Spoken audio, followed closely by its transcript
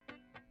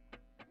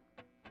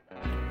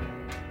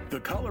The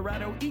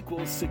Colorado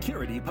Equals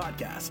Security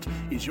Podcast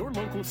is your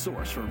local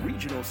source for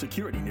regional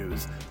security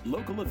news,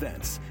 local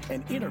events,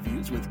 and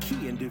interviews with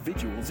key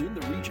individuals in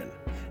the region.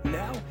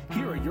 Now,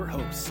 here are your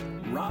hosts,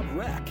 Rob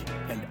Reck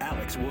and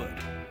Alex Wood.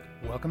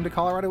 Welcome to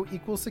Colorado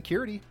Equals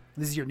Security.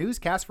 This is your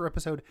newscast for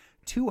episode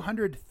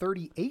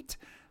 238.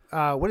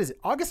 What is it?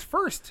 August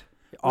 1st.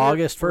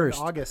 August We're in 1st.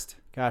 August.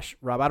 Gosh,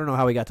 Rob, I don't know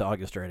how we got to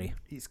August already.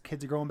 These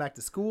kids are going back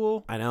to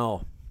school. I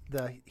know.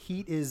 The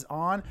heat is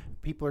on.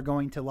 People are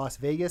going to Las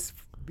Vegas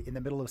in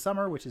the middle of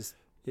summer, which is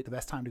the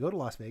best time to go to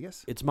Las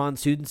Vegas. It's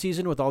monsoon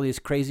season with all these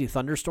crazy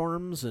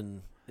thunderstorms,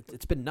 and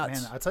it's been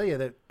nuts. Man, I'll tell you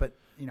that, but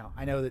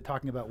I know that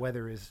talking about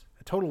weather is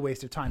a total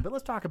waste of time, but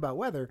let's talk about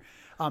weather.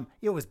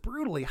 It was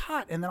brutally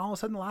hot, and then all of a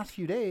sudden the last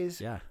few days,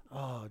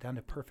 down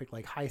to perfect,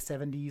 like high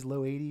 70s,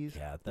 low 80s.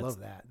 Yeah,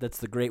 love that. That's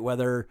the great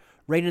weather.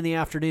 Rain in the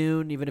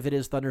afternoon, even if it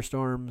is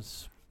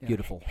thunderstorms. Yeah,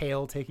 beautiful.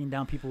 Hail taking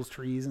down people's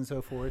trees and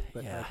so forth,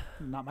 but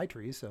not my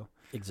trees, so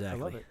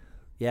Exactly. I love it.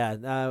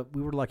 Yeah,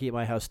 we were lucky at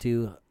my house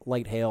too.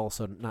 Light hail,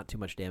 so not too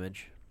much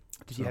damage.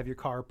 Did you have your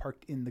car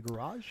parked in the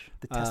garage?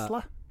 The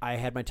Tesla? I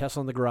had my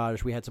Tesla in the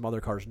garage. We had some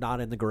other cars not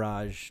in the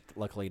garage.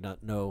 Luckily,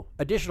 no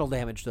additional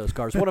damage to those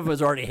cars. One of them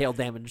was already hail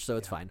damage, so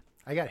it's fine.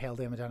 I got hail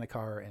damage on a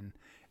car, and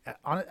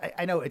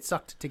I know it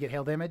sucked to get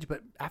hail damage,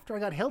 but after I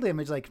got hail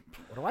damage, like,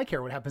 what do I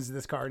care what happens to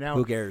this car now?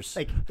 Who cares?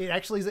 Like, it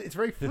actually is, it's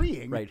very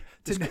freeing. Right.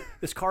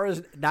 This car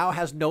now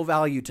has no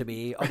value to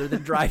me other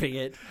than driving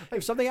it.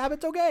 If something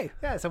happens, okay.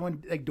 Yeah,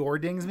 someone like door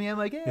dings me. I'm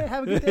like, hey,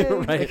 have a good day.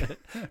 Right.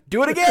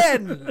 Do it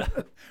again.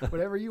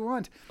 Whatever you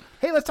want.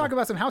 Hey, let's talk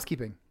about some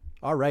housekeeping.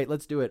 All right,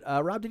 let's do it.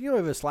 Rob, did you know we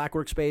have a Slack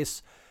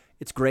workspace?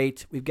 It's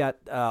great. We've got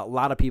a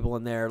lot of people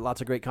in there, lots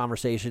of great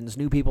conversations,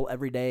 new people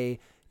every day.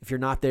 If you're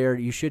not there,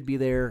 you should be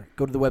there.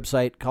 Go to the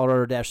website,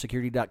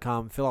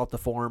 colorado-security.com, fill out the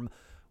form.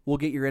 We'll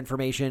get your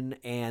information,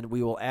 and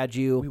we will add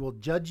you. We will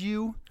judge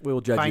you. We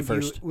will judge you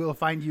first. We will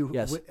find you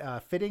Yes.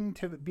 fitting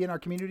to be in our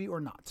community or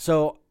not.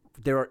 So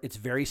it's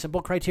very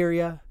simple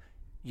criteria.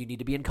 You need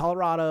to be in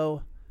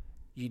Colorado.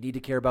 You need to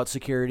care about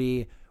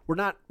security. We're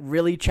not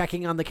really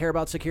checking on the care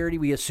about security.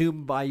 We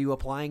assume by you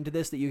applying to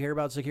this that you care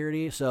about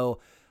security. So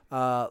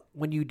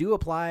when you do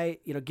apply,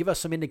 give us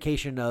some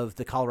indication of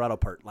the Colorado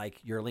part, like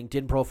your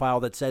LinkedIn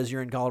profile that says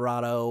you're in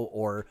Colorado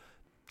or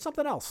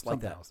something else like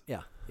that.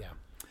 Yeah.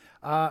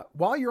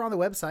 While you're on the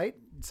website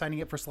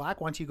signing up for Slack,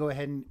 why don't you go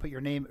ahead and put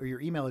your name or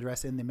your email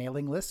address in the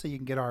mailing list so you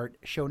can get our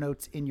show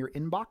notes in your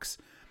inbox.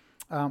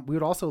 We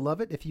would also love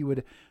it if you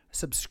would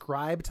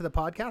subscribe to the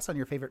podcast on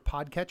your favorite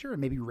podcatcher and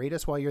maybe rate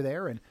us while you're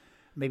there, and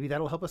maybe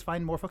that'll help us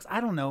find more folks.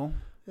 I don't know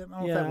if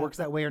that works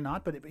that way or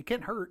not, but it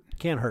can't hurt.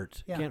 Can't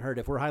hurt. Yeah. Can't hurt.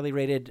 If we're highly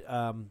rated,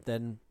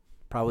 then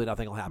probably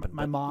nothing will happen.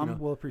 My mom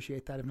will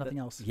appreciate that, if nothing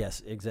else.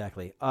 Yes,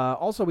 exactly.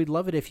 Also, we'd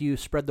love it if you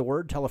spread the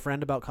word, tell a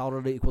friend about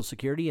Colorado Equals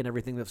Security and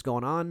everything that's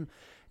going on.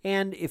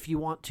 And if you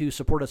want to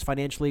support us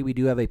financially, we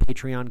do have a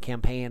Patreon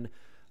campaign.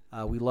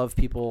 We love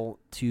people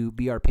to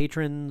be our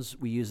patrons.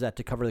 We use that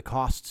to cover the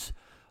costs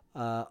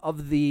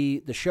of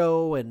the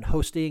show and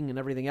hosting and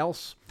everything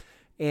else.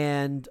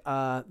 And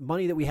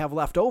money that we have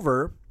left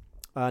over,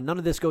 none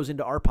of this goes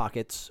into our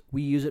pockets.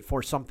 We use it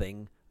for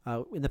something.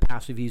 In the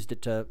past, we've used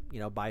it to,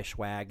 buy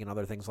swag and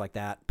other things like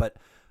that. But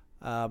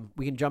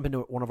we can jump into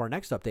one of our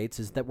next updates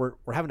is that we're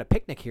having a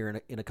picnic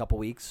here in a couple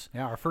weeks.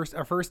 Yeah, our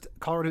first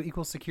Colorado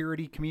Equals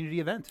Security community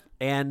event.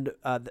 And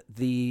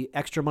the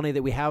extra money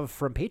that we have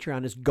from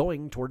Patreon is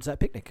going towards that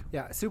picnic.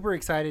 Yeah, super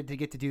excited to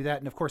get to do that.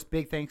 And of course,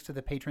 big thanks to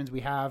the patrons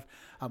we have.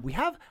 I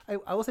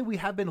will say we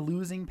have been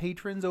losing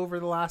patrons over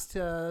the last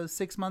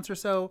 6 months or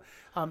so.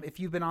 If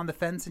you've been on the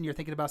fence and you're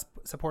thinking about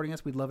supporting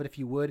us, we'd love it if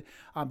you would.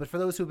 But for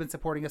those who've been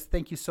supporting us,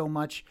 thank you so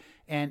much.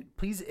 And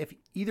please, if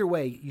either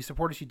way you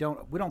support us, we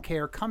don't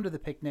care. Come to the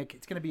picnic.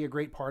 It's going to be a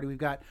great party. We've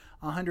got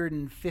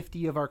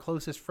 150 of our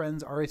closest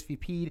friends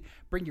RSVP'd.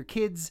 Bring your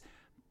kids.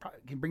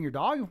 You can bring your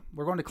dog.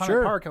 We're going to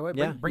Clement Park.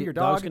 Bring your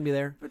dog. Dog's going to be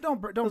there. But don't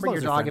bring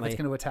your dog if it's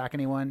going to attack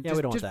anyone. Yeah, we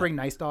don't want just that. bring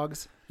nice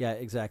dogs. Yeah,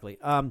 exactly.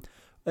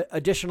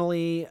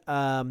 Additionally,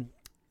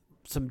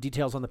 some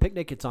details on the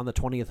picnic. It's on the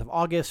 20th of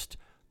August.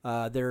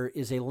 There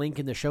is a link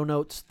in the show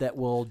notes that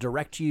will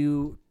direct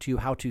you to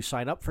how to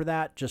sign up for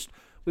that.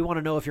 We want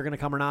to know if you're going to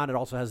come or not. It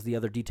also has the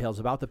other details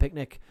about the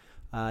picnic.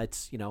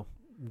 It's,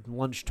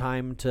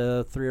 lunchtime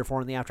to 3 or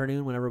 4 in the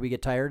afternoon whenever we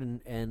get tired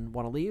and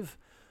want to leave.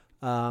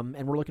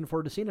 And we're looking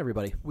forward to seeing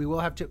everybody. We will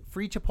have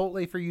free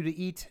Chipotle for you to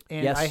eat.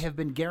 And yes. I have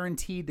been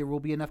guaranteed there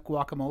will be enough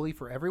guacamole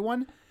for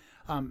everyone.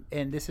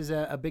 And this is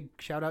a big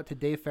shout out to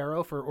Dave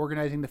Farrow for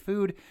organizing the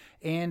food,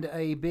 and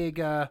a big,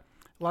 a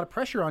lot of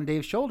pressure on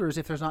Dave's shoulders.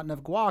 If there's not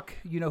enough guac,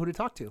 you know who to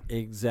talk to.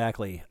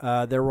 Exactly.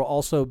 There will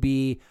also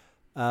be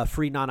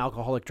free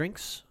non-alcoholic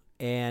drinks.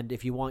 And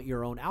if you want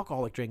your own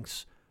alcoholic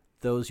drinks,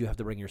 those you have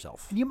to bring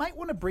yourself. And you might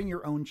want to bring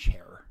your own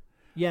chair.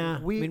 Yeah,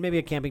 maybe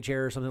a camping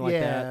chair or something like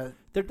that.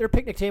 They're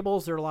picnic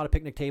tables. There are a lot of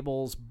picnic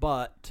tables,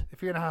 but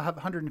if you're going to have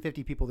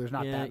 150 people, there's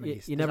not that many.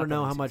 You never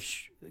know how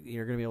much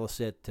you're going to be able to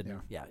sit.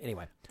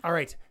 Anyway. All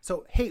right.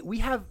 So, hey, we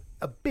have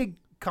a big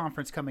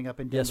conference coming up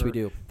in Denver. Yes, we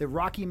do. The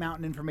Rocky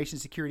Mountain Information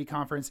Security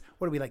Conference.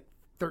 What are we, like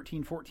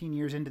 13, 14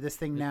 years into this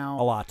thing now.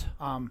 A lot.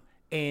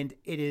 And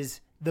it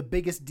is the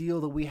biggest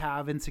deal that we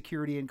have in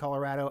security in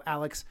Colorado.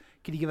 Alex,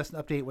 can you give us an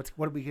update?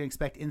 What we can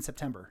expect in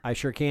September? I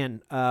sure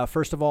can.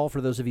 First of all, for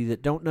those of you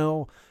that don't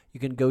know, you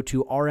can go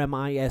to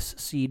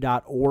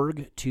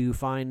rmisc.org to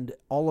find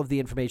all of the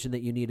information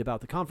that you need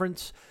about the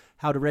conference,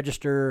 how to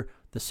register,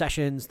 the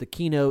sessions, the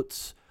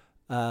keynotes.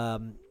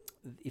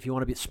 If you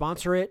want to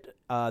sponsor it,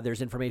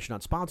 there's information on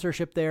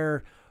sponsorship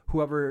there.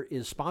 Whoever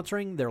is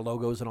sponsoring, their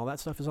logos and all that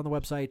stuff is on the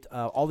website.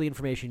 All the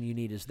information you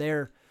need is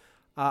there.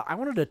 I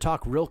wanted to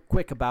talk real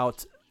quick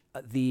about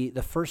the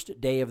first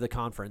day of the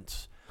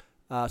conference.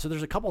 So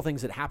there's a couple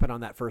things that happen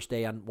on that first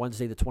day on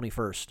Wednesday the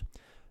 21st.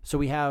 So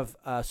we have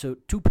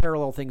two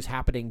parallel things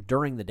happening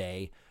during the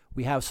day.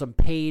 We have some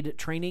paid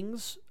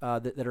trainings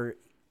that are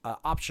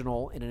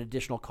optional and an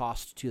additional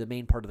cost to the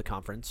main part of the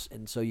conference,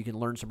 and so you can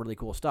learn some really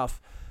cool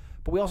stuff.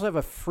 But we also have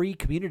a free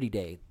community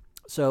day.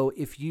 So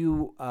if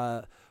you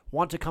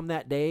want to come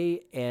that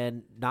day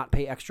and not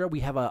pay extra, we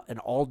have an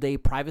all-day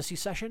privacy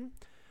session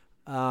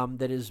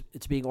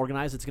it's being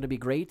organized. It's going to be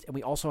great. And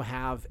we also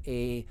have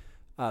a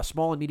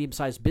small and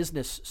medium-sized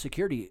business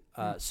security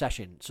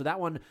session. So that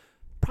one,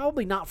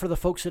 probably not for the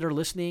folks that are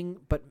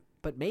listening, but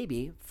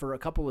maybe for a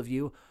couple of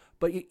you.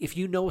 But if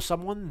you know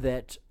someone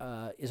that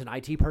is an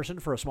IT person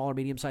for a small or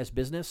medium-sized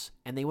business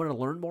and they want to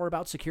learn more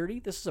about security,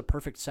 this is a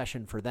perfect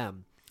session for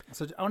them.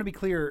 So I want to be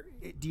clear.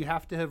 Do you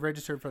have to have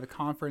registered for the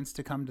conference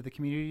to come to the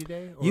community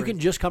day? You can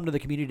just come to the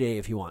community day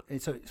if you want.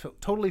 So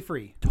totally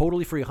free.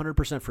 Totally free,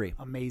 100% free.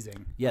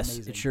 Amazing. Yes,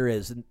 Amazing. It sure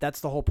is. And that's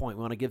the whole point.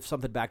 We want to give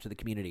something back to the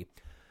community.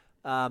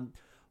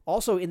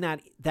 Also, in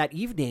that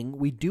evening,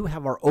 we do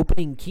have our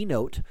opening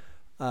keynote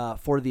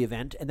for the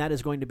event, and that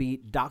is going to be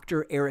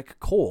Dr. Eric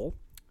Cole.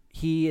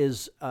 He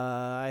is,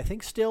 I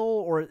think, still,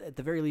 or at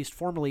the very least,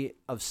 formerly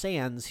of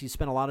SANS. He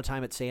spent a lot of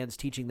time at SANS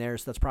teaching there,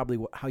 so that's probably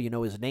how you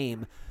know his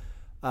name.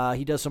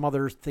 He does some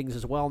other things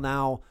as well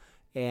now,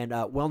 and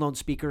well-known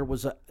speaker,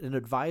 was an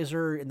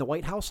advisor in the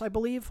White House, I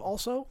believe,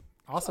 also.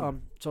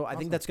 Awesome. So I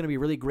think that's going to be a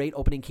really great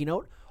opening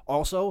keynote.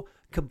 Also,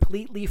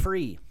 completely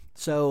free.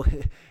 So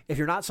if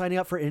you're not signing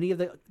up for any of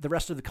the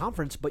rest of the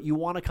conference, but you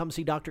want to come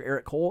see Dr.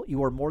 Eric Cole,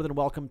 you are more than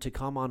welcome to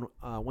come on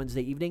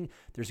Wednesday evening.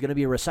 There's going to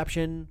be a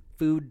reception,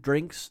 food,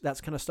 drinks, that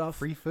kind of stuff.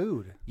 Free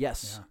food.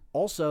 Yes. Yeah.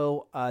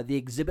 Also, the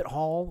exhibit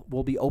hall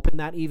will be open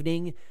that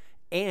evening.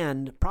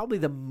 And probably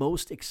the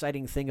most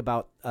exciting thing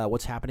about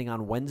what's happening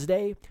on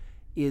Wednesday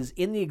is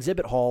in the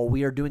exhibit hall,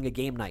 we are doing a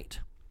game night.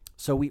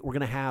 So we're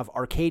going to have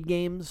arcade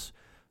games.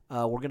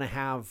 We're going to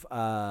have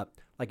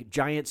like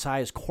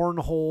giant-sized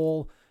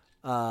cornhole,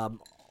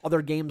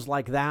 other games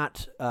like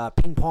that,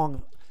 ping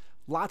pong,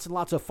 lots and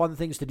lots of fun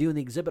things to do in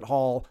the exhibit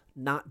hall,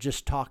 not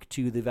just talk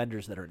to the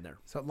vendors that are in there.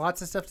 So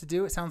lots of stuff to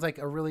do. It sounds like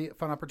a really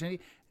fun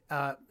opportunity.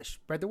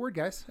 Spread the word,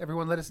 guys.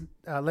 Everyone,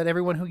 let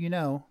everyone who you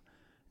know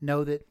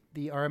that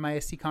the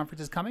RMISC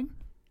conference is coming.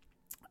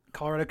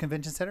 Colorado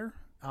Convention Center,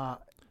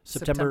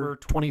 September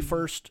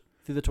 21st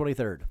through the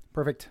 23rd.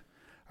 Perfect.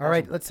 All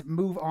right, let's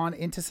move on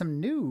into some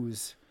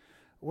news.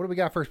 What do we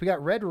got first? We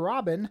got Red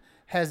Robin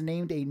has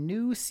named a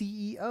new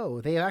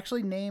CEO. They have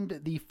actually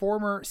named the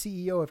former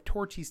CEO of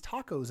Torchy's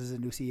Tacos as a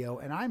new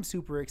CEO, and I'm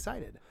super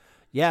excited.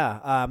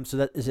 Yeah.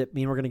 So does it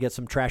mean we're going to get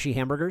some trashy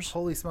hamburgers?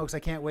 Holy smokes, I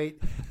can't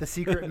wait. The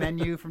secret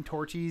menu from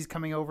Torchy's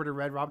coming over to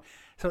Red Robin.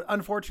 So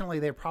unfortunately,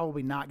 they're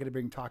probably not going to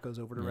bring tacos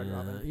over to Red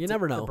Robin. You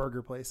never know. The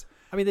burger place.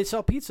 I mean, they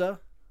sell pizza.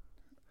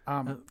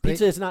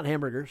 Pizza is not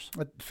hamburgers.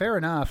 Fair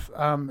enough.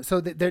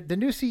 So the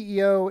new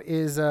CEO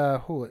is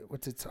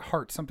what's its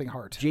Hart, something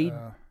Hart.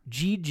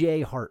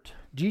 G.J. Hart.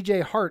 G.J.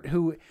 Hart,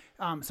 who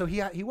so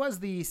he was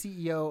the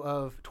CEO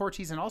of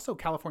Torchy's and also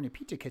California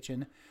Pizza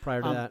Kitchen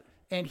Prior to that.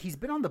 And he's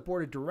been on the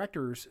board of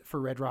directors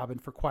for Red Robin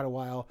for quite a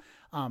while.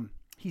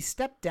 He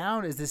stepped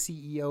down as the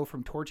CEO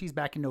from Torchy's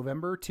back in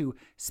November to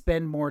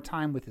spend more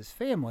time with his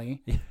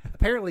family.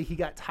 Apparently, he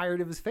got tired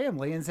of his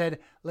family and said,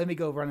 let me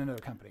go run another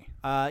company.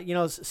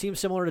 It seems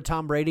similar to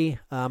Tom Brady.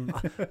 I'm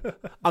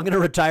going to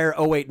retire.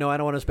 Oh, wait, no, I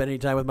don't want to spend any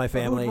time with my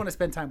family. Who would want to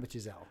spend time with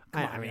Giselle?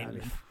 I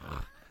mean,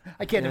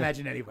 I can't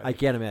imagine anybody. I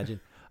can't imagine.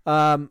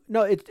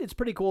 No, it's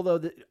pretty cool, though.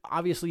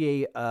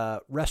 Obviously, a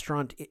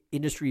restaurant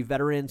industry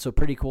veteran, so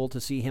pretty cool to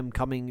see him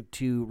coming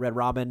to Red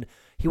Robin.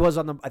 He was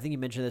I think you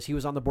mentioned this, he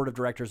was on the board of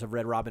directors of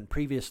Red Robin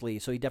previously,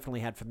 so he definitely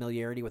had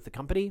familiarity with the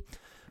company.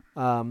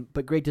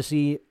 But great to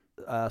see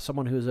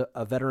someone who's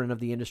a veteran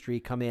of the industry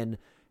come in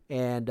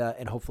and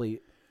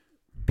hopefully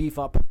beef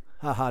up,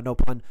 no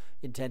pun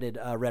intended,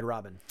 Red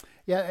Robin.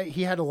 Yeah,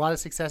 he had a lot of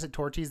success at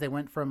Torchy's. They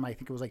went from, I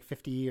think it was like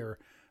 50 or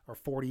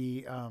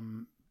 40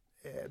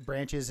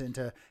 branches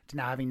into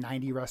now having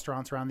 90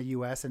 restaurants around the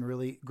U.S. and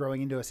really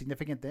growing into a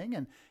significant thing.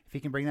 And if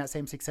he can bring that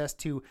same success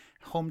to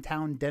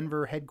hometown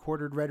Denver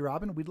headquartered Red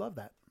Robin, we'd love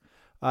that.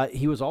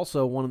 He was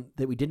also one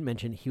that we didn't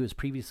mention. He was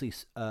previously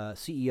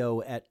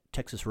CEO at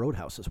Texas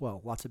Roadhouse as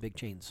well. Lots of big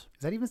chains.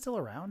 Is that even still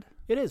around?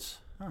 It is.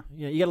 Huh.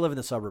 Yeah, you got to live in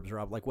the suburbs,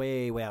 Rob. Like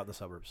way out in the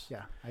suburbs.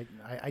 Yeah,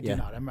 I do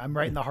not. I'm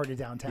right in the heart of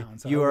downtown.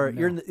 So you're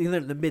in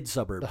the mid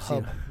suburbs.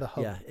 The hub.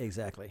 Yeah,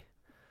 exactly.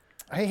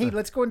 Hey,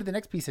 let's go into the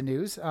next piece of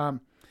news.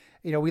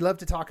 we love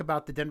to talk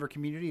about the Denver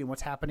community and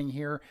what's happening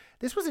here.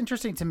 This was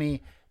interesting to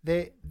me.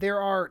 There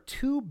are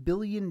 $2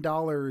 billion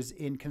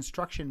in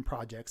construction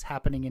projects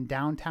happening in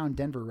downtown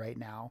Denver right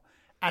now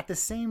at the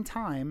same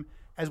time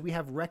as we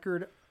have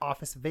record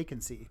office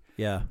vacancy.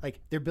 Yeah. Like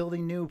they're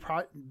building new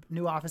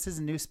offices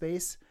and new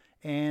space,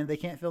 and they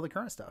can't fill the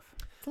current stuff.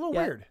 It's a little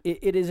weird.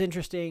 It is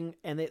interesting.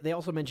 And they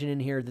also mention in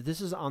here that this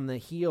is on the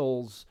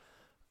heels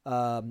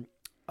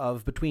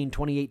of between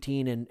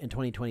 2018 and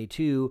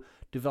 2022,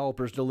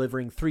 developers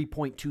delivering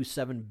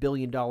 $3.27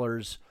 billion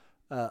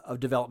of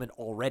development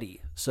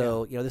already.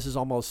 So, this is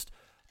almost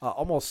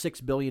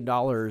 $6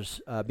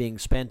 billion being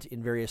spent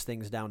in various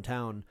things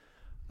downtown.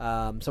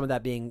 Some of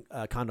that being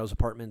condos,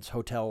 apartments,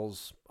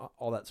 hotels,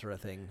 all that sort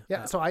of thing.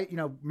 Yeah. So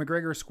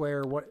McGregor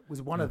Square,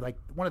 was one of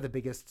the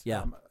biggest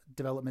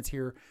developments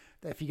here.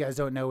 If you guys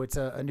don't know, it's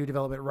a new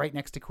development right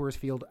next to Coors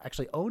Field,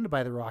 actually owned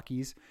by the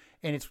Rockies,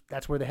 and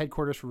that's where the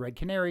headquarters for Red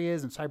Canary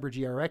is, and Cyber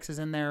GRX is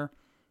in there.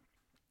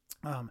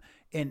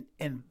 And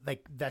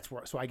like that's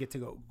where, so I get to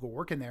go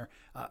work in there.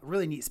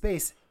 Really neat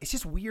space. It's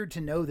just weird to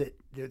know that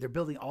they're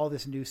building all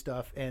this new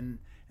stuff, and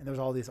there's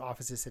all these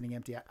offices sitting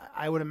empty.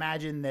 I would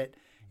imagine that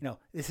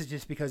this is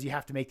just because you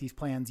have to make these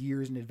plans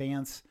years in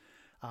advance.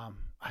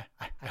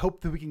 I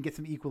hope that we can get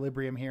some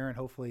equilibrium here and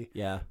hopefully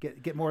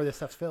get more of this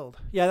stuff filled.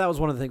 Yeah, that was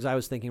one of the things I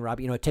was thinking, Rob.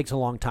 It takes a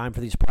long time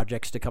for these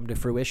projects to come to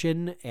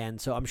fruition, and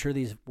so I'm sure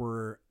these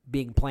were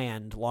being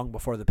planned long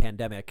before the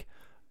pandemic.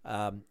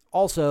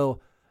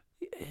 Also,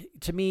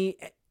 to me,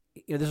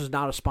 this is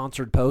not a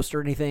sponsored post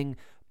or anything,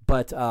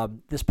 but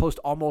this post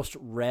almost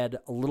read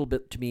a little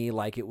bit to me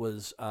like it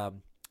was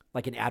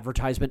like an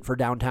advertisement for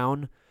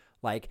downtown.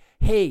 Like,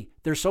 hey,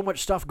 there's so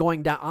much stuff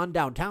going on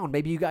downtown.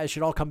 Maybe you guys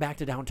should all come back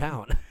to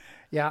downtown.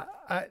 Yeah.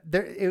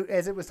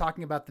 As it was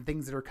talking about the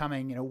things that are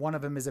coming, one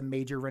of them is a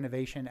major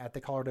renovation at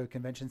the Colorado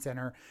Convention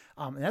Center.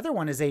 Another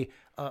one is a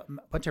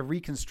bunch of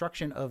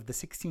reconstruction of the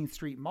 16th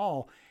Street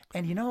Mall.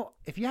 And,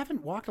 if you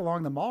haven't walked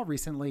along the mall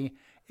recently,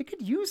 it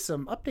could use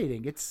some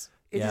updating. It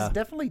is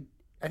definitely,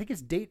 I think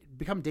it's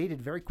become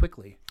dated very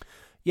quickly.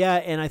 Yeah.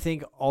 And I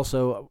think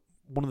also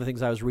one of the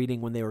things I was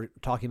reading when they were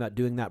talking about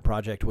doing that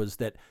project was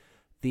that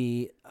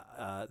the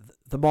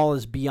mall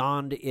is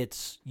beyond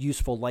its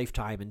useful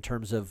lifetime in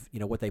terms of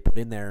what they put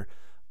in there.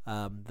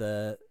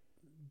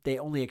 They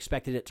only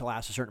expected it to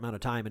last a certain amount of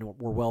time, and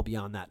we're well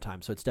beyond that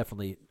time. So it's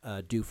definitely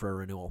due for a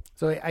renewal.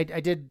 So I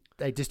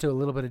just do a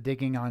little bit of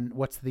digging on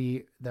what's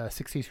the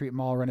 60th Street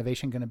Mall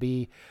renovation going to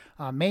be.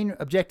 Main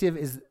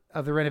objective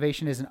of the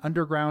renovation is an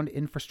underground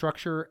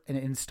infrastructure and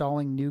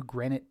installing new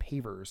granite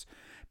pavers,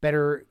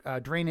 better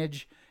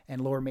drainage,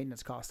 and lower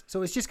maintenance costs.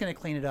 So it's just going to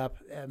clean it up,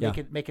 make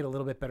it a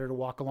little bit better to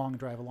walk along and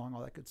drive along,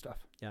 all that good stuff.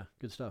 Yeah,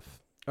 good stuff.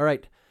 All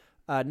right.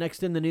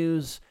 Next in the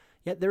news,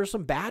 there's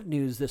some bad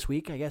news this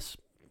week, I guess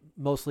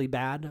mostly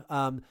bad.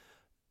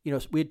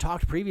 We had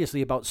talked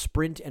previously about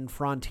Sprint and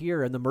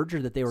Frontier and the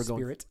merger that they were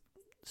going.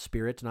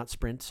 Spirit, not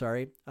Sprint,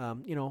 sorry.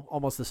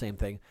 Almost the same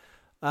thing.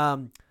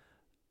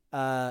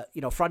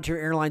 Frontier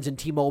Airlines and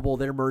T-Mobile,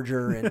 their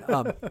merger.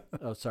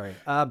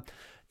 And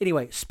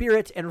anyway,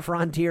 Spirit and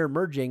Frontier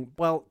merging,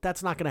 well,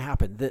 that's not going to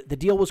happen. The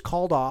deal was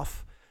called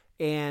off,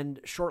 and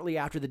shortly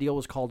after the deal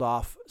was called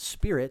off,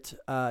 Spirit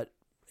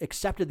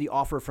accepted the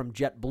offer from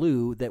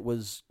JetBlue that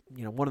was,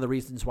 one of the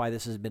reasons why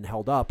this has been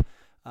held up.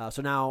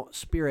 So now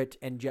Spirit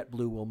and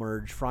JetBlue will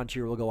merge.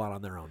 Frontier will go out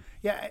on their own.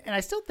 Yeah, and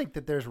I still think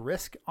that there's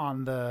risk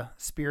on the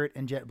Spirit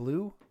and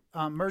JetBlue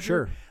merger.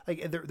 Sure.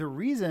 Like the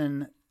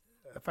reason,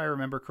 if I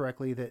remember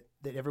correctly, that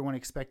everyone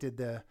expected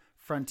the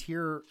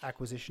Frontier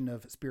acquisition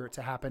of Spirit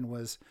to happen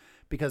was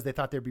because they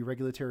thought there'd be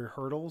regulatory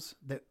hurdles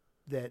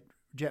that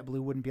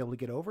JetBlue wouldn't be able to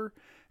get over.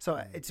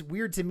 So it's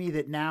weird to me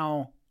that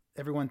now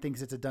everyone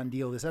thinks it's a done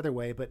deal this other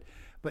way, but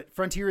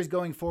Frontier is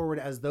going forward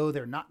as though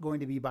they're not going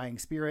to be buying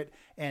Spirit.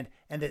 And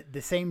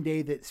the same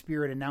day that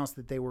Spirit announced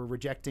that they were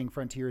rejecting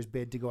Frontier's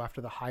bid to go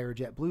after the higher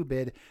JetBlue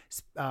bid,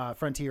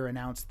 Frontier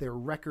announced their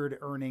record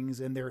earnings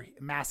and their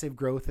massive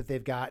growth that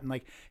they've got. And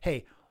like,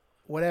 hey,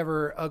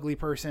 whatever, ugly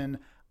person,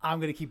 I'm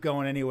going to keep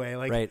going anyway.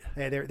 Like, right.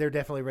 They're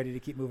definitely ready to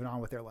keep moving on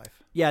with their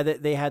life. Yeah,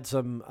 they had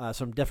some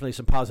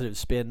positive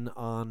spin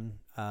on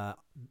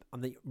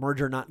the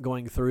merger not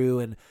going through,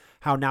 and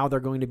how now they're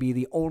going to be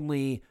the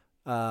only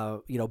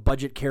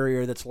budget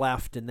carrier that's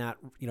left, and that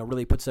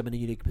really puts them in a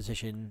unique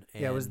position.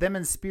 And, it was them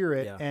and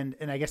Spirit, and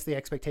I guess the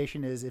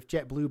expectation is if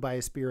JetBlue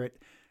buys Spirit,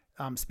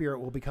 Spirit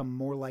will become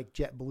more like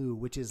JetBlue,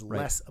 which is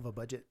less of a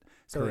budget.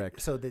 So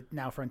correct. So that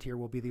now Frontier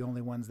will be the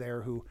only ones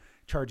there who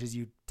charges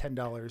you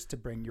 $10 to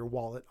bring your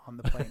wallet on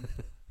the plane.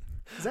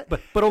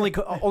 But only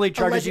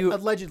charges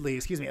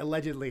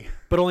allegedly.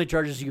 But only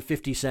charges you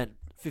 50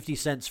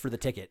 cents for the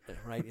ticket,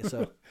 right?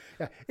 So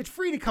yeah, it's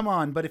free to come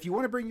on, but if you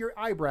want to bring your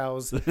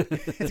eyebrows,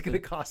 it's going to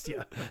cost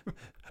you.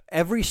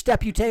 Every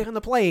step you take on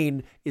the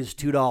plane is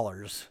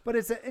 $2. But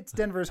it's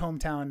Denver's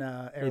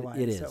hometown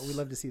airline, it is. So we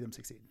love to see them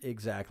succeed.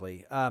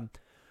 Exactly.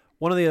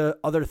 One of the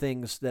other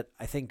things that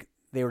I think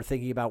they were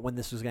thinking about when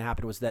this was going to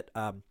happen was that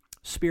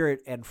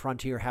Spirit and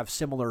Frontier have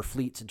similar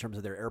fleets in terms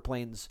of their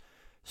airplanes.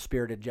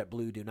 Spirit and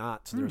JetBlue do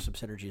not, so there are some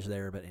synergies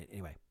there. But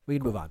anyway, We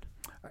can move on.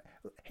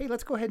 Hey,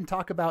 let's go ahead and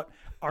talk about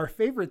our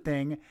favorite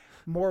thing,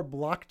 more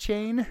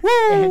blockchain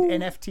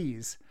and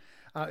NFTs.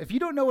 If you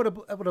don't know what a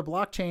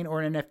blockchain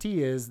or an NFT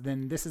is,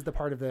 then this is the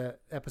part of the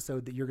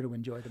episode that you're going to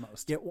enjoy the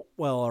most. Yeah,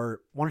 well,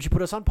 or why don't you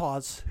put us on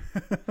pause?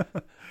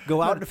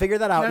 Go out and figure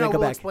that out and then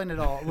come we'll back. Explain it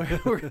all.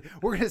 We're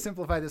going to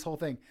simplify this whole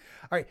thing.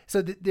 All right.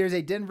 So there's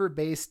a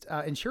Denver-based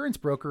insurance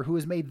broker who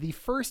has made the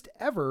first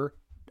ever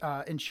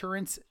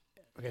insurance,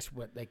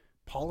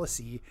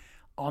 policy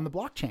on the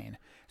blockchain.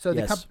 So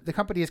the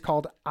company is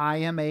called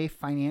IMA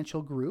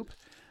Financial Group,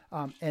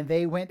 and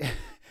they went.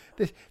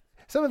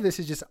 Some of this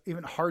is just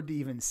even hard to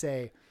even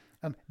say.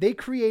 They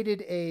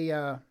created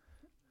a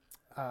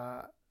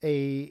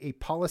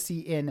policy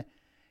in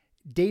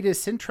Data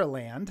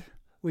Centraland,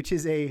 which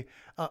is a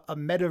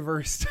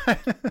metaverse.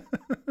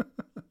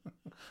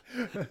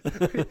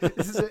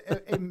 This is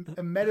a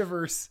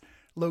metaverse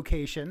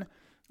location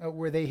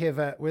where they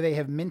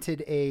have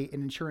minted an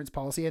insurance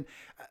policy. And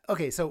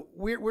okay, so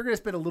we're going to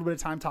spend a little bit of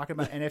time talking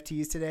about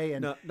NFTs today.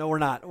 And no, we're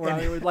not.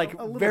 We're like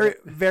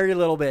very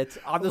little bit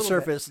on the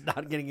surface,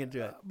 not getting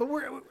into it. But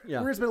we're going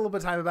to spend a little bit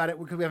of time about it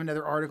because we have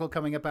another article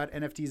coming up about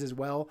NFTs as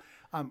well.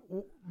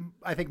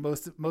 I think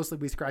mostly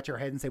we scratch our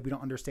head and say we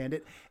don't understand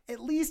it. At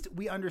least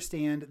we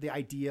understand the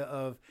idea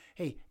of,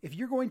 hey, if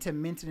you're going to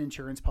mint an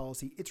insurance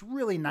policy, it's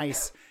really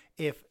nice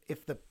if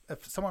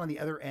someone on the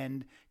other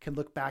end can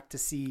look back to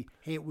see,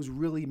 hey, it was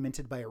really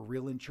minted by a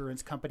real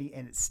insurance company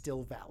and it's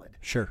still valid.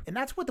 Sure. And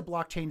that's what the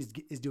blockchain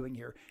is doing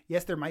here.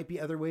 Yes, there might be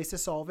other ways to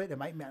solve it. It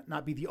might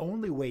not be the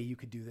only way you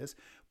could do this,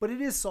 but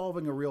it is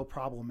solving a real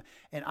problem.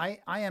 And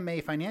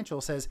IMA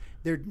Financial says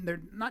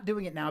they're not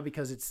doing it now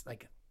because it's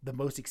like the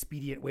most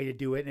expedient way to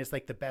do it and it's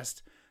like the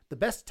best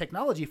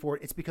technology for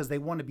it. It's because they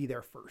want to be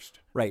there first.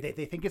 Right.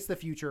 They think it's the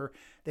future.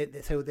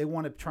 So they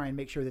want to try and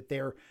make sure that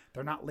they're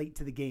not late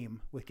to the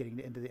game with getting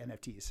into the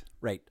NFTs.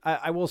 Right.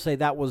 I will say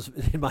that was,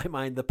 in my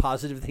mind, the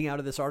positive thing out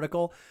of this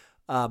article.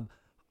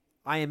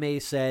 IMA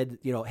said,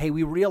 hey,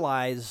 we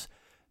realize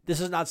this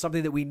is not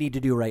something that we need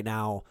to do right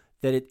now,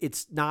 that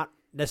it's not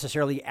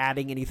necessarily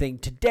adding anything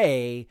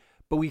today,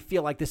 but we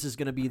feel like this is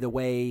going to be the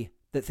way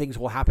that things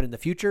will happen in the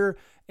future.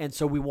 And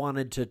so we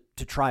wanted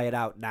to try it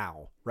out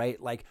now,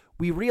 right? Like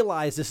we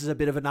realize this is a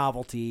bit of a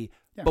novelty,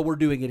 but we're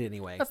doing it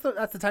anyway.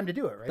 That's the time to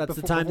do it, right? That's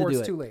the time to do it. Before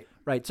it's too late.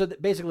 Right. So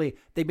basically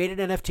they made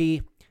an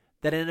NFT.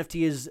 That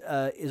NFT is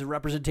a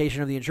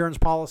representation of the insurance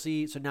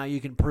policy. So now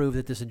you can prove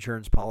that this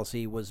insurance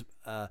policy was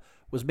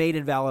made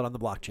and valid on the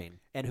blockchain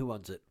and who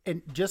owns it.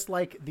 And just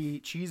like the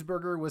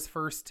cheeseburger was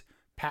first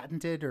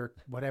patented or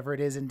whatever it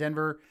is in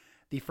Denver,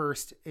 the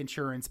first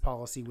insurance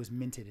policy was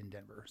minted in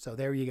Denver. So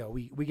there you go.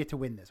 We get to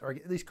win this, or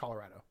at least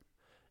Colorado.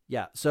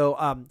 Yeah. So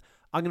I'm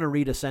going to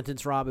read a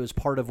sentence, Rob. It was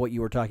part of what you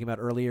were talking about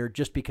earlier,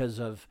 just because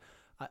of,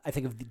 I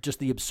think of just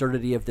the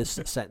absurdity of this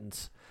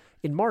sentence.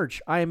 In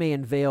March, IMA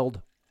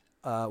unveiled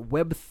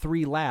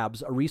Web3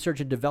 Labs, a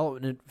research and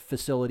development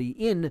facility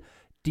in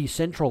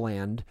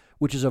Decentraland,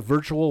 which is a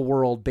virtual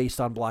world based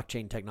on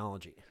blockchain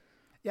technology.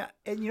 Yeah,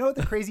 and you know what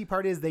the crazy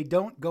part is? They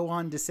don't go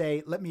on to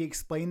say, "Let me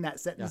explain that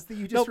sentence that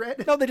you just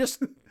read." No, they just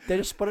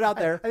put it out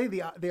there. I think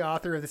the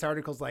author of this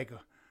article is like,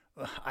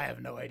 "I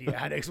have no idea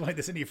how to explain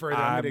this any further.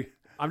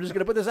 I'm just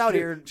going to put this out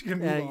here." Just going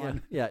to move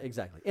on. Yeah,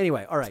 exactly.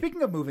 Anyway, all right.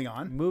 Speaking of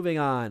moving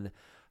on,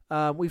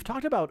 we've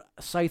talked about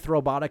Scythe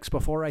Robotics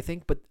before, I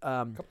think, but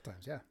a couple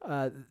times,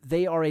 yeah.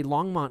 They are a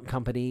Longmont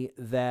company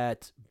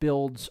that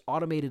builds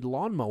automated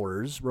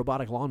lawnmowers,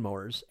 robotic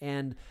lawnmowers,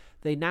 and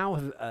they now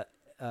have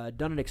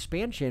done an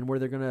expansion where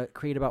they're going to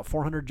create about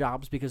 400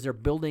 jobs because they're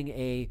building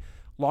a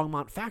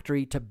Longmont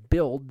factory to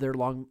build their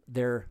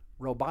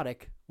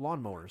robotic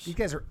lawnmowers. These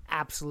guys are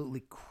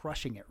absolutely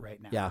crushing it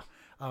right now. Yeah.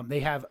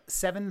 They have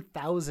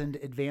 7,000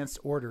 advanced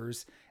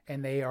orders,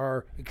 and they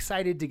are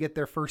excited to get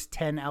their first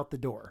 10 out the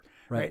door.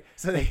 Right.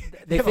 So they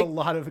have a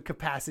lot of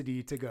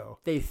capacity to go.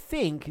 They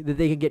think that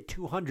they can get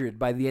 200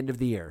 by the end of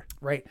the year.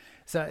 Right.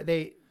 So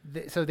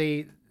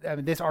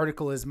this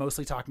article is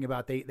mostly talking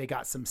about they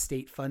got some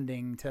state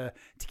funding to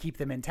keep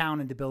them in town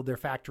and to build their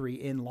factory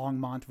in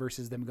Longmont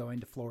versus them going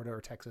to Florida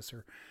or Texas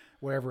or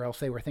wherever else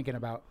they were thinking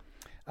about.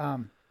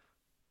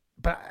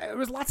 But there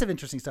was lots of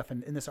interesting stuff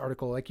in this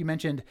article. Like you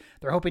mentioned,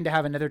 they're hoping to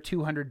have another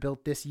 200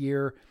 built this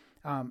year.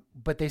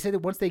 But they say that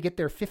once they get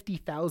their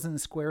 50,000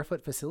 square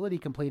foot facility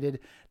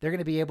completed, they're going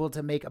to be able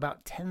to make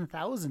about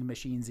 10,000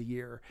 machines a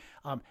year.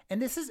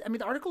 And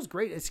the article's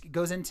great. It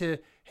goes into,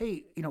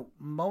 hey,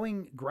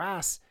 mowing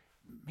grass,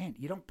 man,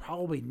 you don't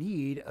probably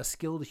need a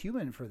skilled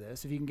human for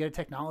this. If you can get a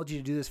technology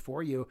to do this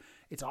for you,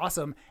 it's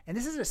awesome. And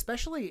this is an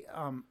especially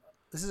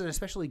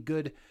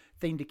good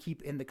thing to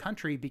keep in the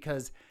country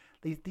because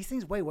these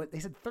things weigh they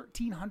said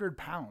 1,300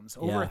 pounds,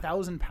 over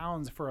 1,000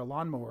 pounds for a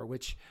lawnmower,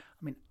 which,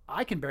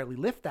 I can barely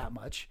lift that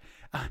much.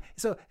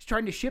 So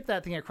trying to ship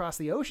that thing across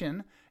the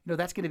ocean,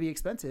 that's going to be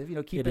expensive.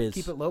 Keep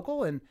it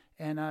local and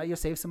you'll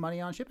save some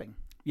money on shipping.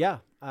 Yeah.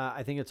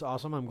 I think it's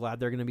awesome. I'm glad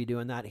they're going to be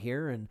doing that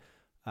here. And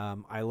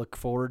I look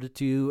forward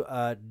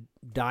to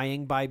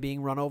dying by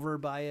being run over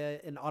by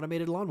an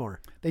automated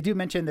lawnmower. They do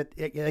mention that,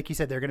 like you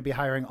said, they're going to be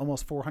hiring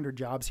almost 400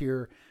 jobs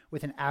here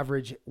with an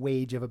average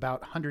wage of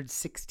about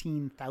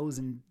 $116,000,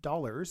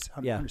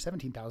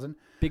 $117,000.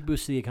 Big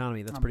boost to the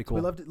economy. That's pretty cool.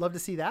 We love to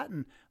see that,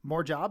 and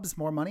more jobs,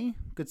 more money.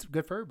 Good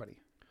for everybody.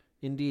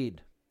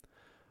 Indeed.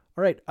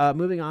 All right,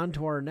 moving on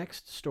to our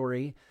next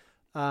story.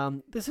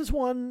 This is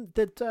one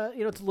that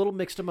it's a little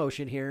mixed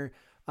emotion here.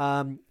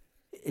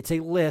 It's a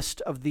list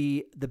of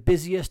the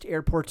busiest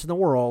airports in the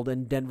world,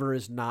 and Denver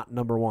is not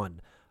number one.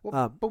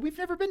 Well, but we've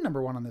never been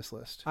number one on this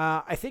list.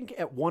 I think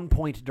at one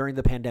point during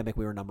the pandemic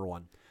we were number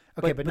one.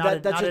 Okay, but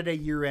not at a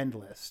year-end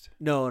list.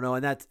 No,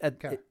 and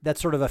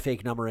that's sort of a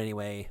fake number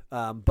anyway.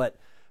 But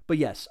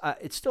yes,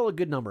 it's still a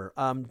good number.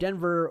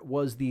 Denver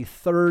was the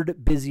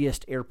third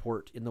busiest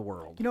airport in the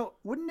world.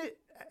 Wouldn't it?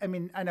 I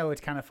mean, I know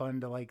it's kind of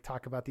fun to like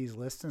talk about these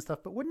lists and stuff,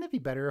 but wouldn't it be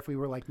better if we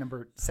were like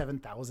number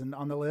 7,000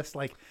 on the list?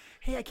 Like,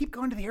 hey, I keep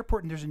going to the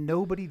airport and there's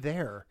nobody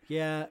there.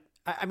 Yeah,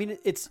 I mean,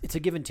 it's a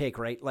give and take,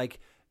 right? Like,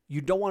 you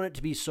don't want it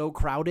to be so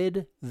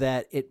crowded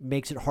that it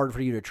makes it hard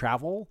for you to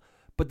travel.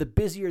 But the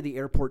busier the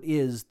airport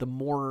is, the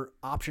more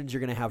options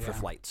you're going to have for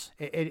flights.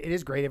 It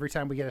is great every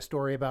time we get a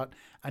story about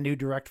a new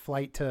direct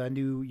flight to a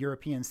new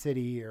European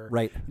city, or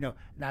right. Now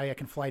I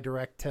can fly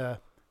direct to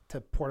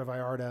Puerto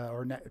Vallarta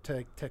or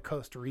to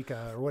Costa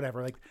Rica or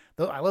whatever. Like,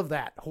 I love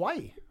that.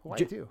 Hawaii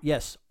too.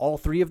 Yes, all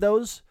three of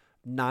those.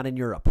 Not in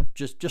Europe.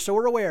 Just so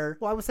we're aware.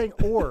 Well, I was saying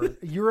or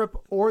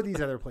Europe or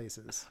these other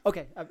places.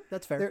 Okay,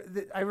 that's fair.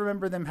 I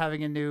remember them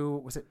having a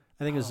new. Was it?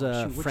 I think it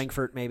was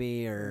Frankfurt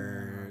maybe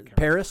or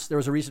Paris. There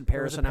was a recent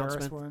Paris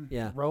announcement. Paris one.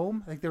 Yeah,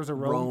 Rome. I think there was a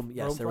Rome.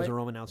 Yes, Rome there was a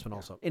Rome announcement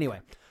also.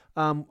 Anyway,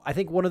 I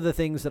think one of the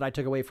things that I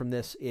took away from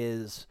this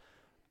is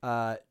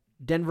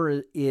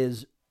Denver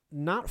is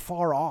not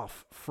far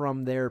off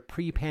from their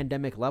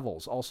pre-pandemic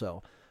levels.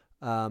 Also,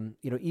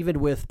 even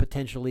with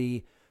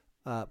potentially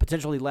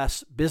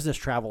less business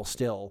travel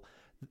still,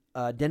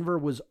 Denver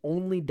was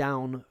only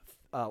down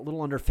a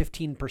little under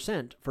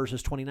 15%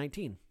 versus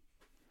 2019.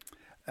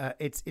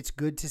 It's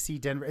good to see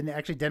Denver, and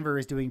actually Denver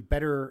is doing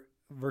better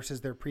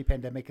versus their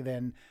pre-pandemic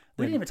than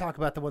we didn't even talk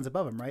about the ones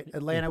above them, right?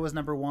 Atlanta was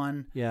number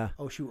one. Yeah.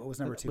 Oh shoot, what was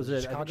number two? Was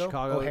it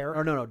Chicago? O'Hare?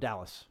 Or no,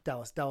 Dallas.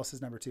 Dallas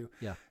is number two.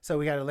 Yeah. So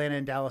we got Atlanta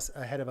and Dallas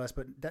ahead of us,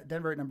 but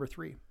Denver at number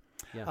three.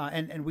 Yeah.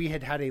 And we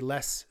had a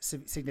less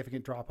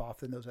significant drop off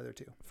than those other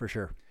two. For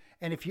sure.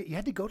 And if you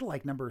had to go to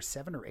like number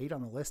 7 or 8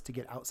 on the list to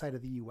get outside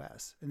of the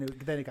U.S., and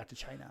then it got to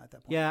China at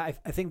that point. Yeah,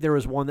 I think there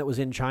was one that was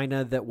in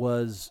China that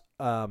was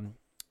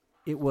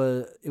it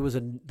was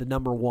the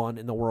number one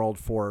in the world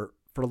for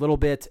a little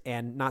bit,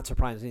 and not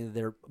surprisingly,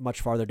 they're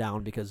much farther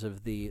down because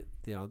of the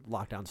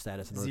lockdown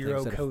status and other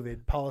Zero things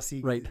COVID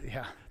policy, right?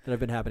 Yeah, that have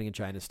been happening in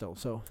China still.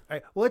 So, all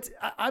right. Well,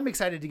 I'm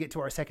excited to get to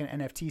our second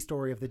NFT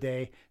story of the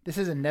day. This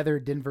is another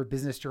Denver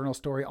Business Journal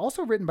story,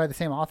 also written by the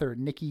same author,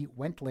 Nikki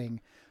Wentling.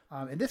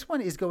 And this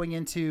one is going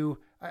into,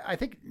 I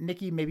think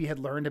Nikki maybe had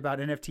learned about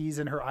NFTs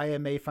in her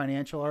IMA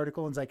financial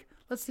article and was like,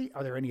 let's see,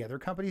 are there any other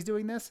companies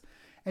doing this?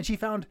 And she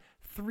found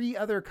 3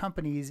 other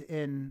companies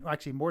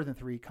actually more than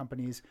 3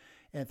 companies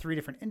in 3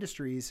 different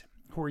industries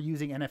who are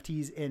using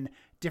NFTs in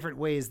different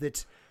ways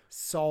that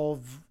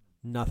solve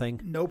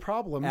no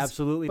problems.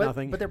 Absolutely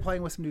nothing. But they're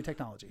playing with some new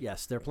technology.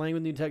 Yes, they're playing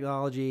with new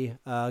technology.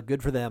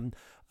 Good for them.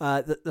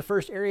 The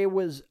first area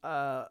was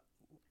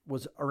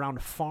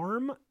around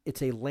Farm.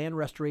 It's a land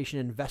restoration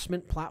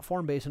investment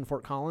platform based in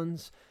Fort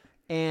Collins,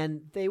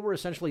 and they were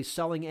essentially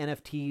selling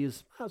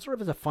NFTs sort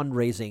of as a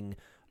fundraising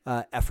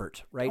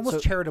effort, right?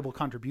 Almost charitable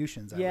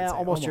contributions.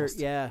 Almost.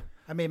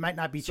 I mean, it might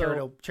not be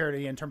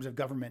charity in terms of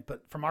government,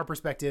 but from our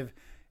perspective,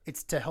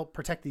 it's to help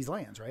protect these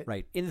lands, right?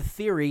 Right. In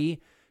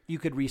theory, you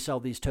could resell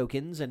these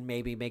tokens and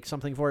maybe make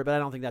something for it, but I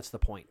don't think that's the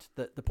point.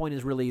 The point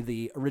is really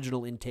the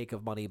original intake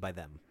of money by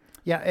them.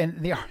 Yeah,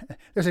 and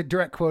there's a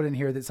direct quote in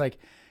here that's like,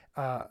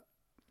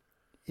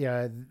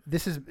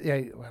 this is.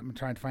 I'm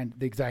trying to find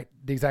the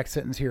exact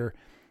sentence here.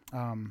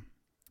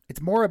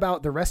 It's more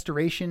about the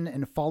restoration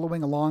and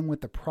following along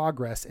with the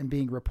progress and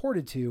being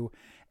reported to,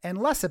 and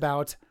less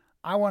about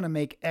I want to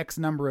make X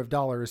number of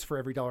dollars for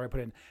every dollar I put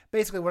in.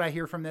 Basically, what I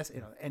hear from this,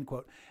 end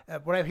quote.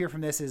 What I hear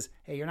from this is,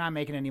 hey, you're not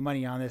making any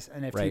money on this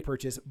NFT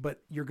purchase,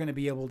 but you're going to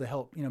be able to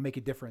help, make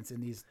a difference in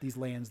these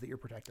lands that you're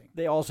protecting.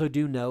 They also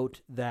do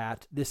note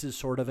that this is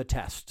sort of a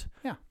test.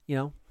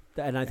 Yeah.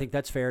 And I think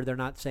that's fair. They're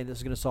not saying this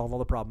is going to solve all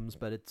the problems,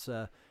 but it's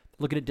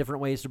looking at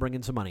different ways to bring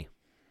in some money.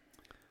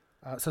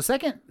 The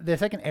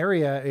second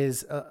area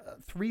is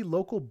 3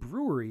 local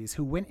breweries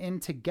who went in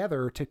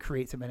together to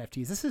create some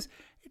NFTs. This is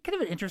kind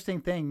of an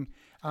interesting thing.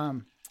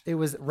 It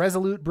was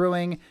Resolute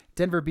Brewing,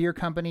 Denver Beer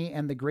Company,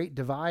 and the Great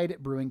Divide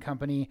Brewing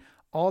Company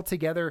all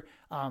together.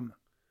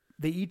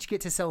 They each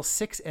get to sell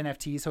 6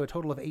 NFTs, so a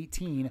total of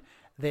 18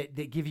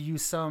 that give you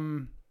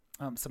some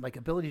like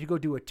ability to go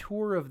do a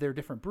tour of their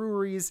different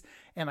breweries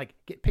and like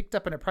get picked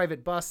up in a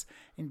private bus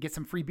and get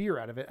some free beer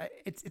out of it.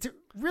 It's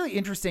really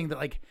interesting that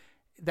like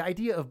the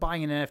idea of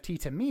buying an NFT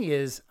to me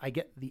is I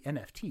get the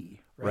NFT,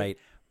 right?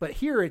 But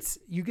here it's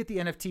you get the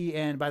NFT,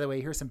 and by the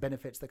way, here's some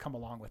benefits that come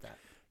along with that.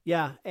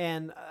 Yeah,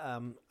 and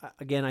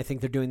again, I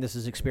think they're doing this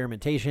as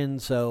experimentation,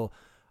 so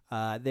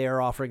they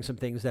are offering some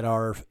things that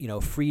are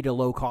free to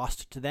low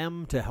cost to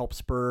them to help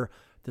spur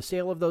the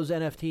sale of those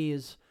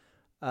NFTs.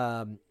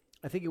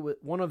 I think it was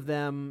one of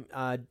them,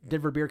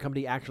 Denver Beer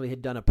Company actually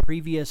had done a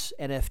previous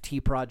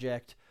NFT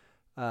project,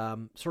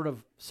 sort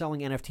of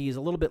selling NFTs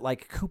a little bit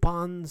like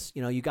coupons.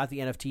 You got the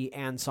NFT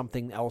and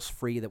something else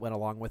free that went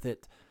along with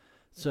it.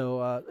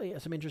 So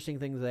some interesting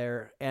things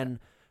there. And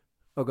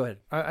go ahead.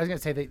 I was going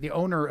to say the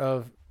owner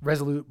of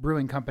Resolute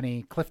Brewing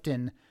Company,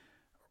 Clifton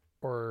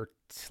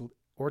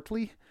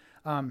Ortley,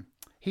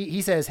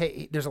 he says,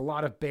 hey, there's a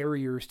lot of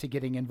barriers to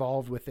getting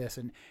involved with this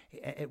and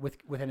with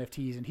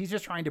NFTs, and he's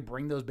just trying to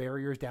bring those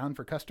barriers down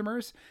for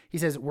customers. He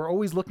says, we're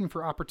always looking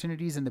for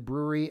opportunities in the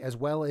brewery as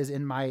well as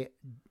in my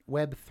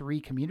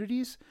Web3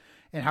 communities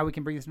and how we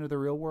can bring this into the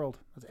real world.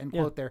 That's end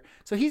quote there.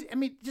 So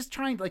just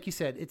trying, like you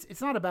said,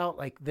 it's not about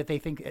like that they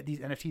think these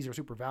NFTs are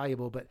super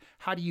valuable, but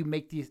how do you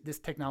make this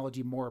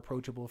technology more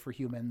approachable for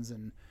humans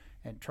and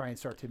try and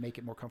start to make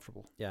it more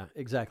comfortable. Yeah,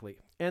 exactly.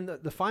 And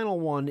the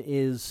final one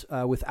is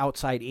with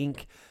Outside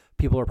Inc.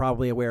 People are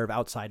probably aware of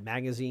Outside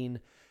Magazine,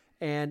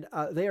 and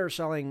they are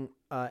selling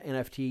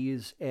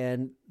NFTs,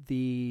 and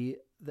the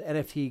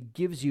NFT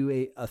gives you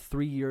a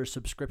 3-year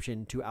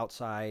subscription to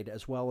Outside,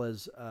 as well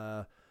as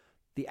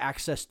the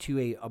access to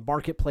a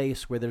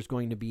marketplace where there's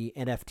going to be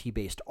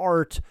NFT-based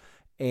art,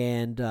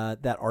 and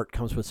that art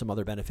comes with some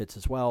other benefits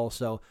as well.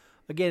 So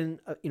again,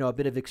 a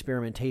bit of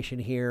experimentation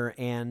here,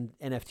 and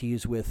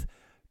NFTs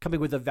coming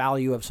with the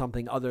value of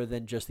something other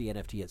than just the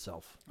NFT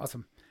itself.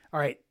 Awesome. All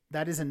right.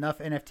 That is enough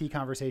NFT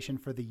conversation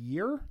for the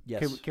year.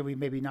 Yes. Can we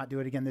maybe not do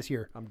it again this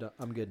year?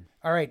 I'm good.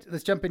 All right.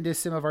 Let's jump into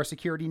some of our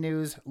security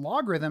news.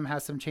 Logarithm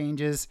has some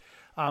changes.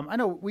 I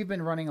know we've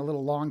been running a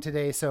little long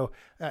today, so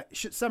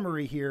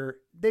summary here.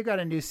 They've got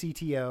a new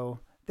CTO.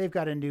 They've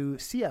got a new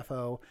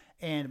CFO.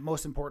 And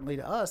most importantly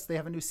to us, they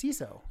have a new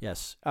CISO.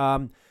 Yes.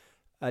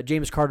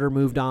 James Carter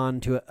moved on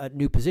to a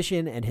new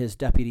position, and his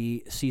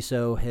deputy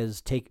CISO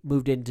has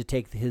moved in to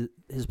take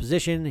his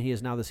position. He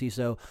is now the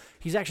CISO.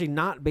 He's actually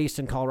not based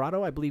in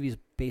Colorado. I believe he's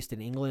based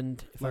in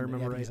England, if London, I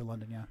remember right. He's in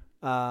London,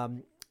 yeah.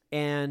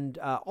 And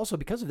also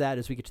because of that,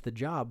 as we get to the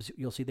jobs,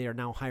 you'll see they are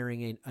now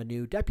hiring a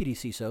new deputy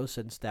CISO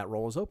since that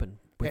role is open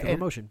with the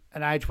promotion.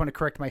 And I just want to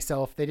correct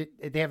myself. They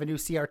have a new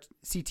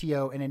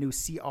CTO and a new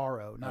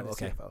CRO, not a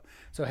CFO.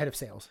 So head of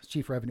sales,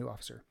 chief revenue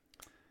officer.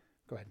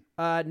 Go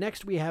ahead.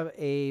 Next, we have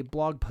a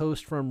blog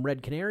post from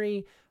Red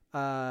Canary,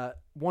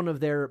 one of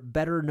their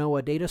Better Know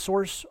a Data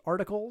Source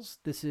articles.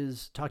 This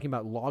is talking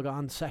about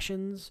logon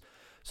sessions.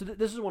 So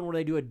this is one where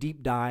they do a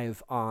deep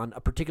dive on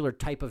a particular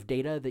type of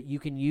data that you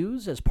can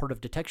use as part of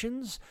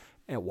detections,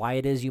 and why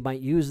it is you might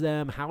use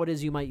them, how it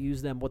is you might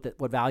use them,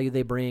 what value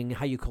they bring,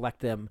 how you collect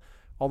them,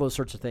 all those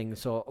sorts of things.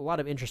 So a lot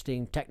of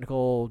interesting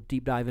technical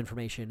deep dive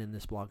information in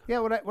this blog. Yeah,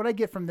 what I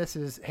get from this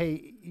is,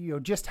 hey,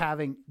 just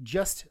having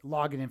just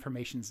login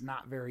information is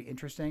not very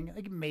interesting.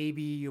 Like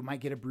maybe you might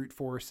get a brute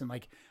force and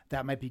like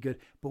that might be good.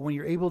 But when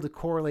you're able to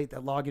correlate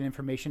that login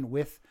information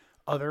with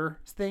other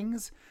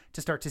things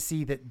to start to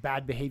see that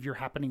bad behavior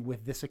happening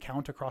with this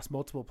account across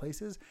multiple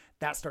places,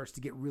 that starts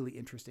to get really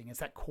interesting. It's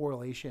that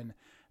correlation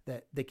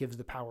that gives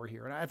the power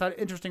here. And I thought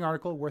interesting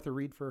article, worth a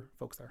read for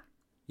folks there.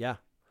 Yeah.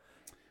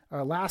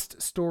 Last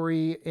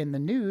story in the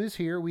news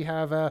here, we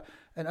have an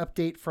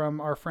update from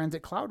our friends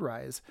at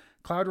CloudRise.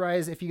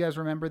 CloudRise, if you guys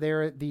remember,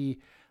 they're the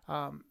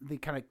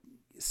kind of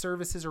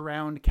services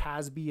around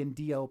CASB and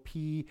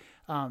DLP.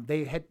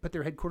 They had put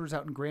their headquarters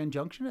out in Grand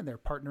Junction, and they're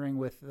partnering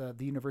with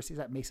the universities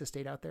at Mesa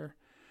State out there.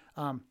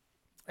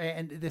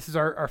 And this is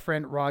our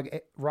friend Rob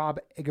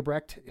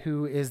Egebrecht,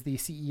 who is the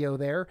CEO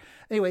there.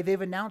 Anyway,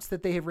 they've announced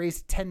that they have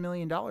raised $10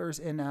 million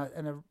in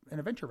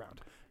a venture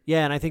round.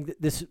 Yeah, and I think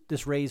that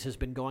this raise has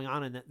been going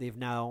on, and that they've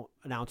now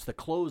announced the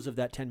close of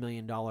that $10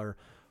 million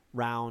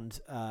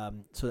round,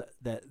 so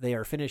that they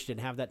are finished and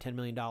have that $10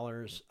 million.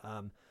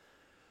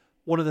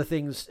 One of the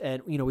things,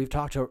 and we've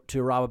talked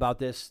to Rob about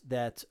this,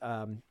 that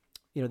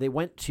they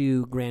went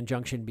to Grand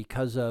Junction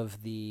because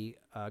of the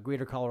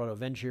Greater Colorado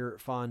Venture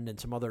Fund and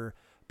some other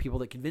people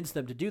that convinced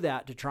them to do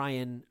that, to try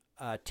and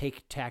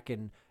take tech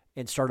and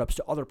startups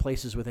to other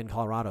places within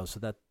Colorado. So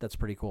that's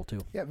pretty cool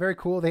too. Yeah, very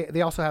cool.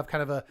 They also have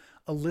kind of a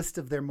list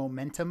of their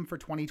momentum for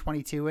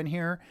 2022 in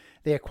here.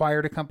 They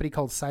acquired a company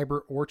called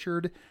Cyber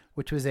Orchard,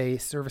 which was a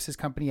services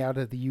company out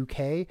of the UK.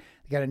 They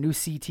got a new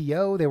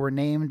CTO. They were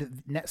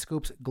named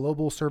Netskope's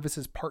Global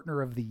Services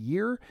Partner of the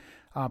Year,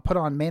 put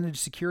on Managed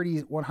Security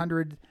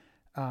 100,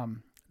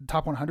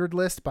 top 100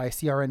 list by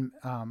CRN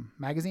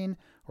magazine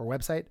or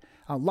website.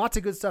 Lots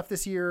of good stuff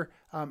this year.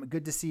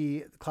 Good to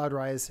see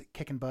CloudRise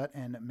kicking butt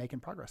and making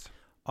progress.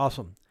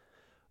 Awesome.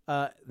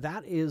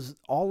 That is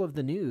all of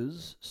the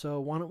news. So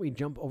why don't we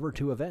jump over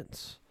to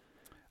events?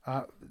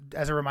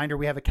 As a reminder,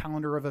 we have a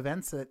calendar of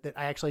events that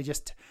I actually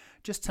just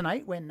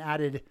tonight went and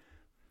added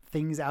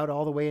things out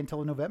all the way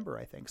until November,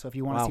 I think. So if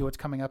you want to see what's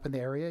coming up in the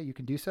area, you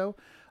can do so.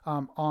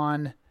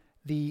 On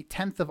the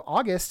 10th of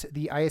August,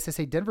 the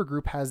ISSA Denver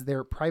group has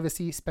their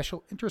Privacy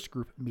Special Interest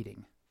Group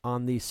meeting.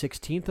 On the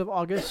 16th of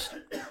August,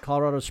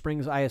 Colorado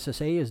Springs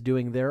ISSA is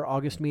doing their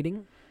August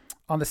meeting.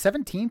 On the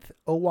 17th,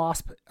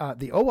 OWASP,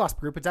 the OWASP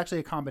group, it's actually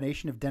a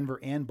combination of Denver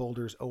and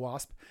Boulder's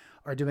OWASP,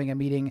 are doing a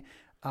meeting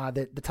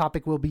The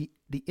topic will be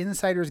the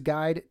Insider's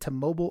Guide to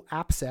Mobile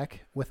AppSec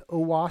with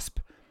OWASP.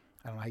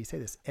 I don't know how you say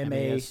this.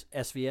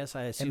 MASVS,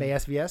 I assume.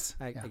 MASVS?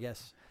 I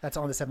guess. That's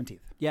on the 17th.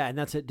 Yeah, and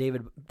that's at Dave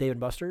and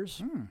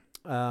Buster's.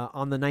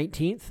 On the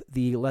 19th,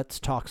 the Let's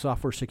Talk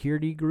Software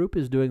Security group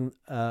is doing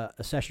a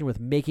session with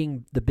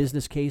making the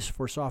business case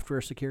for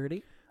software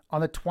security.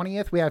 On the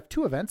 20th, we have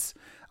 2 events.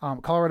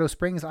 Colorado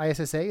Springs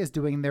ISSA is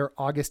doing their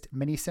August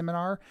mini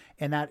seminar,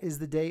 and that is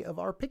the day of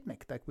our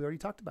picnic that we already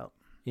talked about.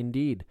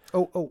 Indeed.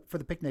 Oh, for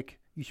the picnic,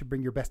 you should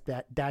bring your best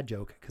dad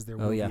joke because there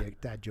will be a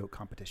dad joke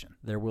competition.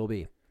 There will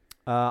be.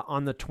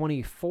 On the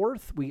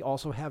 24th, we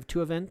also have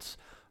 2 events.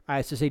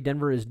 ISSA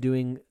Denver is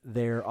doing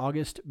their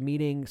August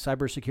meeting.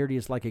 Cybersecurity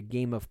is like a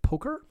game of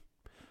poker.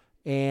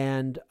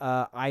 And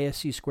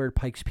ISC Squared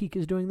Pikes Peak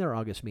is doing their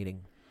August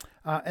meeting.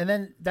 And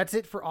then that's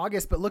it for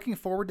August. But looking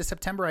forward to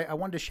September, I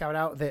wanted to shout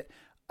out that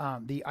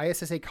the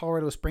ISSA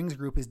Colorado Springs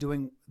group is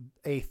doing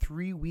a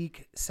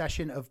 3-week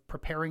session of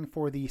preparing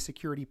for the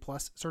Security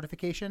Plus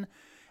certification.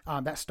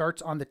 That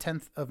starts on the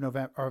 10th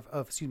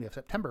of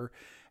September,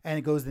 and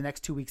it goes the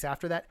next 2 weeks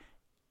after that.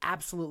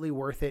 Absolutely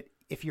worth it.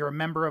 If you're a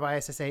member of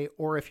ISSA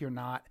or if you're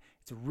not,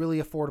 it's a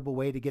really affordable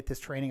way to get this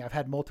training. I've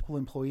had multiple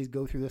employees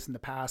go through this in the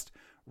past.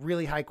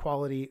 Really high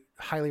quality.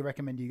 Highly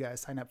recommend you guys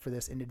sign up for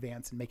this in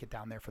advance and make it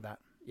down there for that.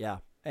 Yeah.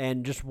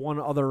 And just one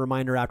other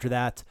reminder after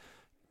that,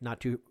 not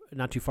too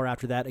far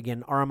after that,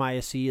 again,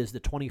 RMISC is the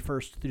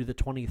 21st through the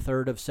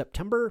 23rd of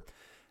September,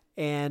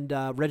 and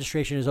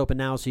registration is open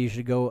now, so you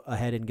should go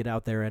ahead and get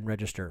out there and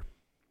register.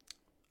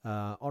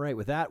 All right,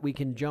 with that, we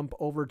can jump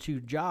over to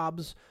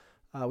jobs.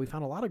 We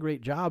found a lot of great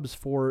jobs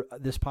for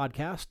this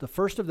podcast. The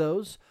first of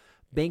those,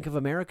 Bank of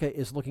America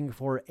is looking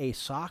for a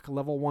SOC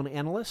Level 1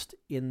 analyst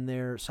in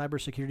their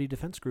cybersecurity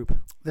defense group.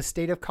 The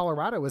state of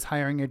Colorado is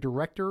hiring a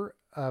director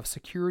of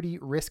security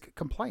risk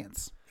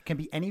compliance. It can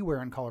be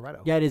anywhere in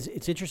Colorado. Yeah, it is.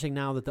 It's interesting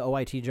now that the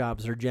OIT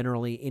jobs are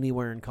generally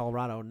anywhere in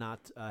Colorado,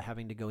 not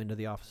having to go into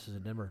the offices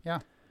in Denver.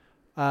 Yeah.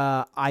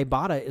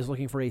 Ibotta is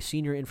looking for a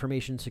senior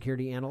information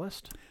security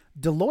analyst.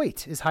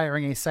 Deloitte is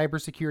hiring a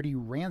cybersecurity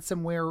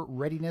ransomware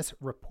readiness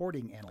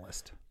reporting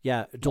analyst.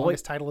 Yeah,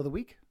 Longest title of the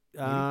week?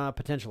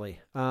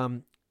 Potentially.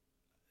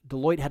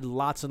 Deloitte had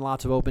lots and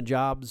lots of open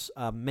jobs.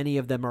 Many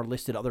of them are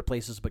listed other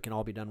places, but can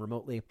all be done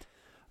remotely.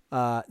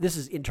 This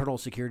is internal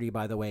security,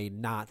 by the way,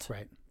 not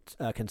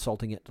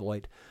consulting at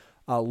Deloitte.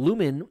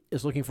 Lumen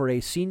is looking for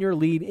a senior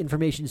lead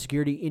information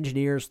security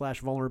engineer /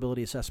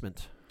 vulnerability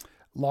assessment.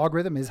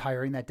 Logarithm is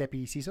hiring that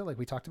deputy CISO like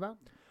we talked about.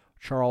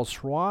 Charles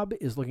Schwab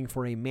is looking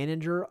for a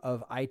manager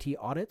of IT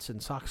audits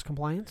and SOX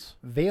compliance.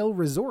 Vail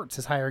Resorts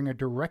is hiring a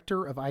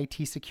director of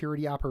IT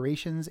security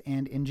operations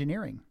and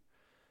engineering.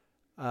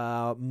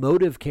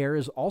 Motive Care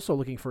is also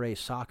looking for a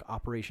SOC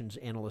operations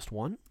analyst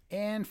 1.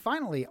 And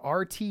finally,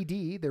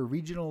 RTD, the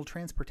Regional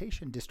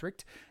Transportation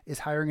District, is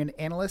hiring an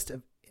analyst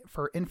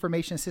for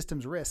information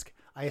systems risk.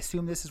 I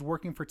assume this is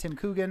working for Tim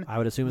Coogan. I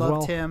would assume Love as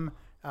well. Tim.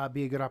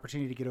 Be a good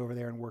opportunity to get over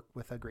there and work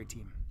with a great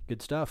team.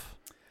 Good stuff.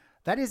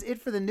 That is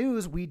it for the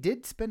news. We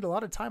did spend a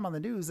lot of time on the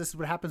news. This is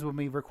what happens when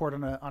we record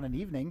on an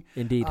evening.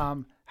 Indeed.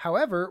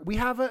 However, we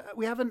have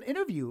an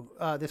interview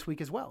this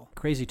week as well.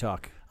 Crazy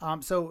talk.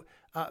 So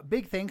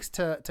big thanks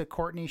to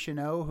Courtney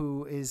Chanot,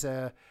 who is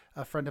a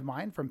friend of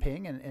mine from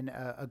Ping and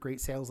a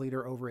great sales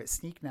leader over at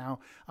Sneak now.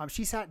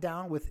 She sat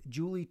down with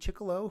Julie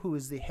Chickalo, who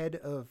is the head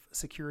of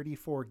security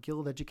for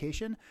Guild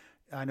Education.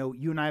 I know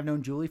you and I have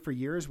known Julie for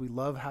years. We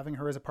love having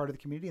her as a part of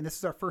the community, and this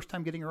is our first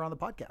time getting her on the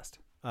podcast.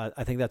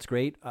 I think that's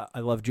great. I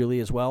love Julie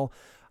as well.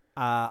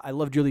 I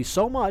love Julie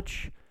so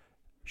much,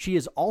 she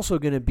is also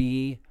going to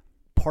be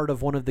part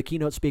of one of the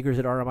keynote speakers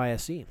at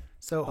RMISC.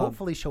 So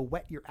hopefully she'll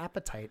whet your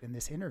appetite in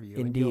this interview.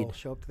 Indeed. And you'll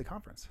show up to the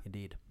conference.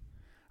 Indeed.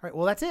 All right.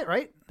 Well, that's it,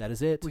 right? That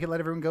is it. We can let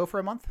everyone go for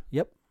a month?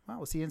 Yep. Well,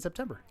 we'll see you in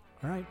September.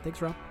 All right.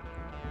 Thanks, Rob.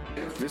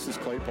 This is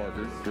Clay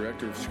Parker,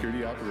 Director of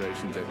Security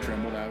Operations at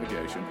Trimble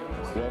Navigation.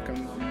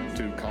 Welcome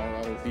to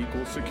Colorado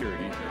Equals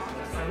Security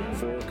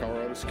for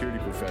Colorado Security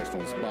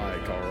Professionals by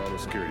Colorado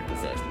Security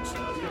Professionals.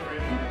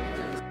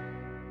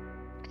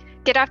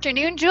 Good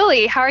afternoon,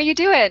 Julie. How are you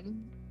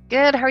doing?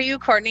 Good. How are you,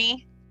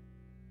 Courtney?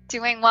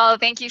 Doing well.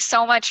 Thank you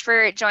so much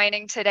for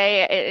joining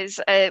today. It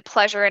is a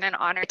pleasure and an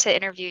honor to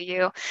interview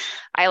you.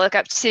 I look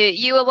up to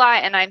you a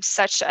lot, and I'm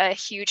such a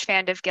huge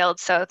fan of Guild,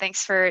 so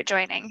thanks for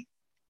joining.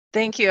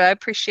 Thank you. I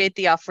appreciate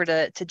the offer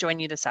to join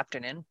you this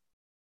afternoon.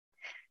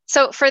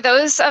 So for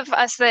those of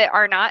us that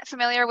are not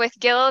familiar with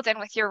Guild and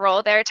with your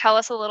role there, tell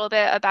us a little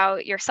bit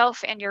about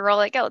yourself and your role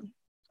at Guild.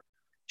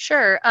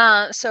 Sure.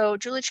 So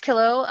Julie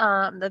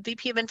Chickalo, the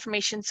VP of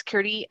Information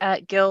Security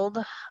at Guild,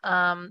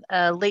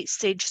 a late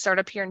stage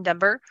startup here in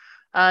Denver.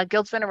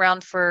 Guild's been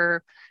around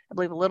for, I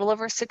believe, a little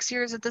over 6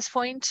 years at this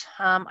point.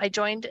 I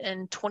joined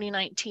in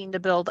 2019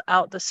 to build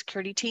out the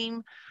security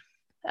team.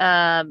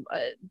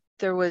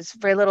 There was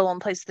very little in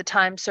place at the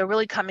time. So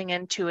really coming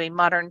into a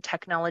modern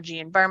technology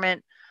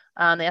environment,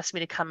 they asked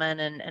me to come in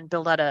and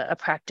build out a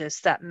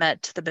practice that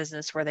met the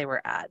business where they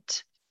were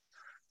at.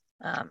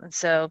 And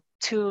so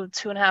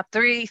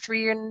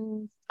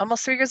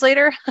almost 3 years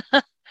later,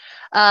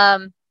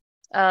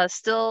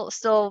 still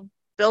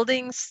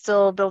building,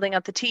 still building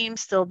out the team,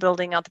 still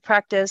building out the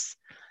practice,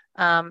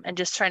 and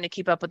just trying to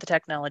keep up with the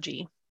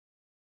technology.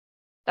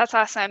 That's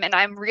awesome. And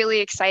I'm really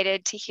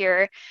excited to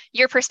hear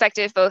your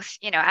perspective, both,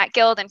 at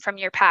Guild and from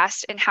your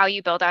past, and how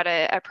you build out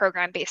a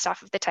program based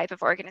off of the type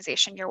of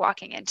organization you're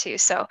walking into.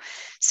 So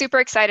super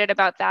excited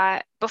about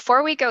that.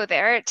 Before we go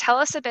there, tell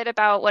us a bit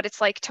about what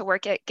it's like to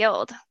work at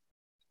Guild.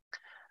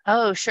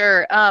 Oh,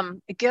 sure.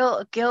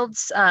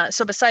 Guild's,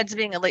 so besides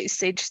being a late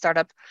stage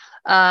startup,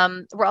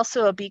 we're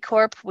also a B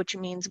Corp, which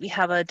means we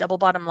have a double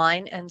bottom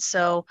line. And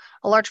so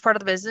a large part of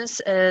the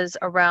business is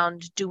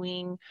around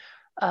doing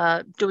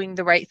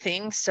the right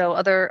thing. So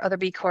other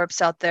B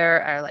Corps out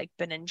there are like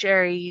Ben and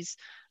Jerry's,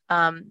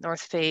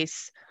 North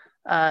Face.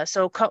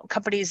 So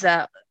companies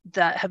that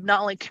have not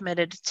only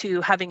committed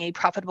to having a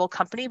profitable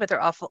company, but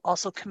they're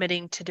also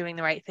committing to doing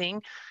the right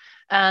thing.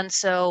 And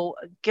so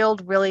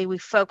Guild, really, we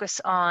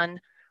focus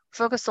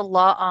a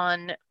lot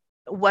on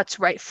what's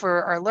right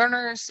for our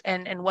learners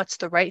and what's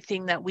the right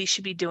thing that we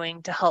should be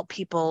doing to help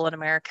people in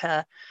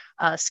America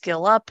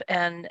skill up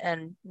and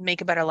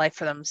make a better life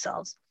for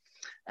themselves.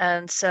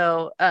 And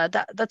so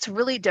that's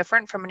really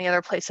different from any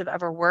other place I've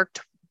ever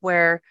worked,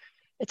 where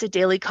it's a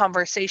daily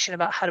conversation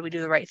about how do we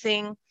do the right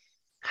thing,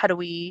 how do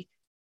we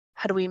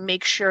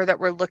make sure that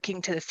we're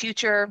looking to the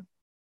future,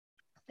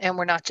 and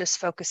we're not just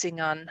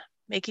focusing on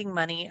making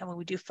money. I mean,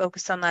 we do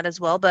focus on that as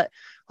well, but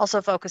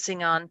also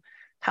focusing on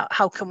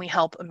how can we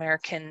help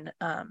American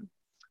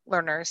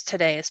learners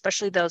today,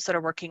 especially those that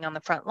are working on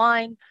the front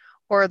line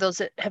or those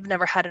that have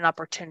never had an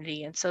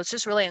opportunity. And so it's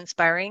just really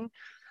inspiring.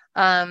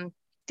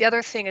 The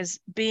other thing is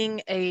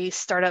being a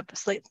startup,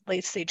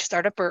 late stage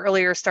startup or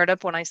earlier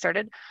startup when I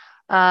started,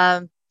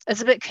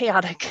 it's a bit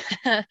chaotic.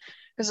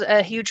 There's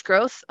a huge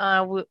growth.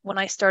 When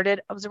I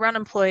started, I was around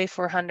employee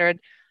 400.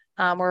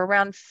 We're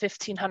around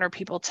 1,500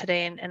 people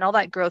today, and all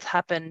that growth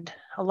happened.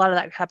 A lot of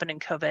that happened in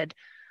COVID,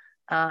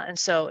 and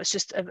so it's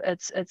just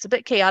it's a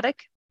bit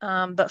chaotic,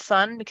 but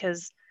fun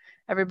because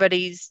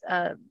everybody's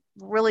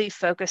really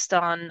focused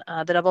on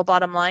the double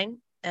bottom line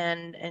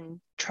and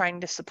trying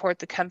to support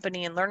the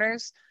company and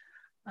learners.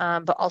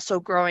 But also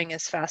growing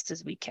as fast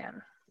as we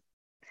can.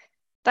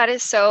 That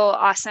is so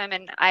awesome.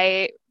 And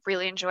I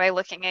really enjoy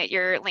looking at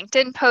your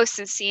LinkedIn posts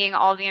and seeing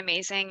all the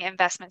amazing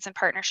investments and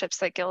partnerships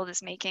that Guild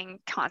is making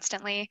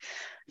constantly.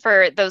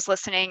 For those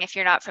listening, if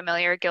you're not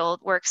familiar,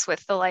 Guild works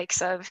with the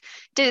likes of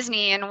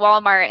Disney and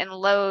Walmart and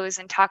Lowe's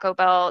and Taco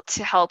Bell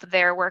to help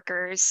their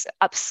workers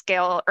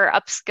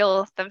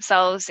upskill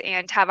themselves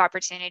and have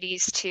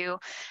opportunities to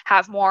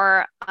have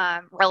more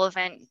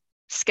relevant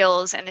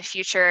skills in the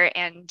future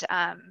and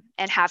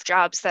have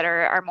jobs that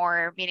are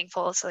more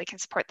meaningful so they can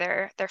support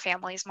their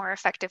families more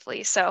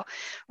effectively. So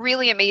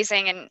really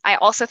amazing. And I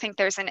also think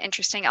there's an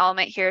interesting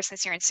element here,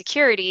 since you're in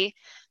security,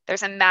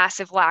 there's a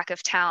massive lack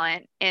of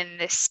talent in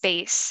this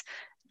space.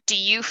 Do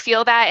you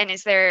feel that?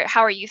 And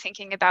how are you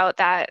thinking about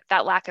that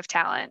lack of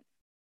talent?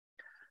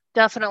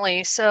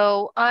 Definitely.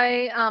 So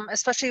I,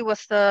 especially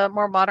with the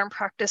more modern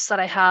practice that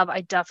I have,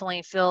 I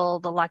definitely feel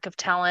the lack of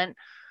talent.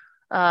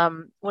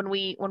 When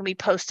we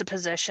post a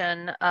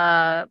position,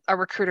 our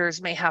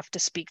recruiters may have to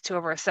speak to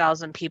over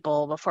 1,000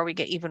 people before we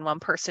get even one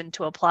person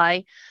to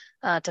apply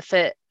to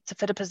fit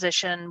a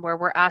position where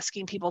we're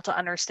asking people to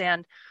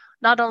understand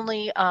not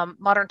only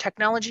modern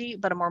technology,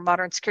 but a more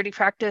modern security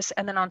practice.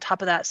 And then on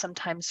top of that,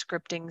 sometimes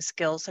scripting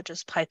skills such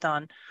as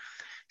Python.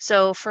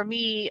 So for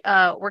me,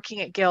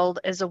 working at Guild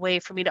is a way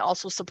for me to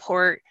also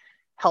support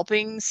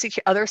helping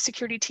other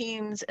security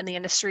teams in the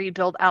industry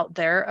build out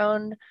their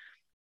own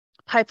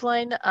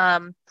pipeline.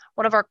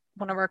 One of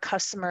our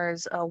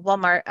customers,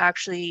 Walmart,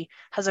 actually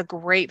has a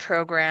great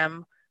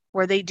program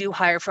where they do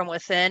hire from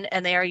within,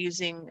 and they are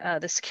using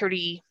the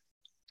security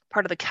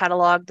part of the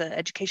catalog, the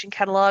education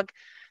catalog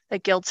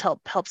that Guilds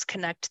helps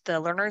connect the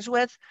learners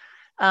with.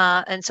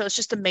 And so it's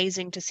just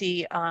amazing to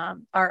see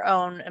our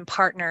own and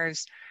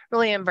partners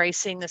really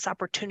embracing this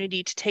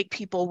opportunity to take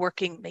people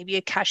working maybe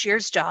a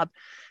cashier's job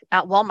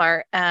at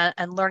Walmart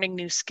and learning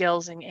new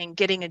skills and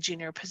getting a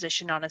junior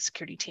position on a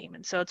security team.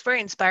 And so it's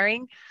very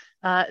inspiring.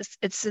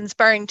 It's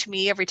inspiring to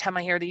me every time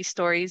I hear these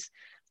stories.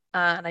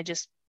 And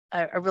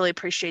I really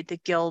appreciate the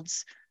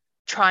Guilds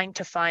trying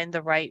to find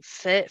the right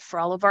fit for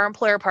all of our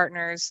employer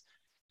partners,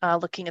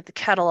 looking at the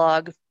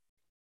catalog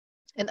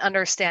and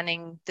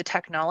understanding the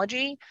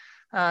technology.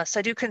 So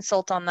I do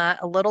consult on that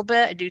a little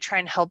bit. I do try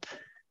and help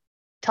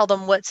tell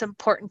them what's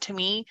important to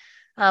me,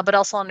 but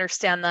also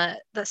understand that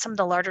some of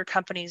the larger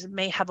companies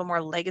may have a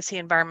more legacy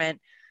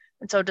environment.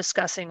 And so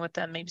discussing with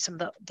them maybe some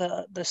of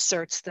the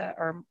certs that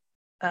are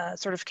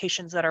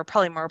certifications that are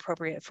probably more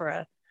appropriate for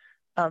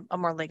a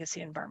more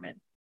legacy environment.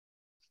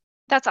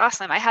 That's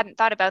awesome. I hadn't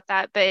thought about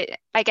that, but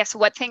I guess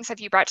what things have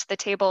you brought to the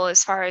table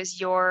as far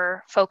as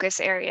your focus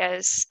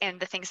areas and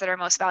the things that are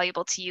most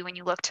valuable to you when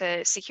you look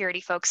to security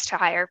folks to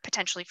hire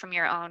potentially from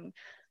your own,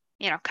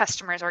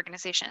 customers,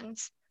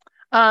 organizations?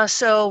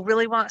 So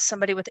really want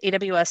somebody with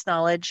AWS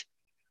knowledge.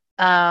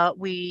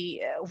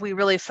 We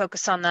really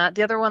focus on that.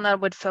 The other one that I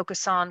would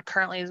focus on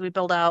currently is we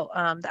build out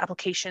the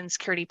application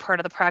security part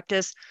of the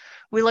practice.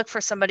 We look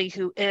for somebody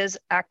who is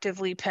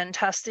actively pen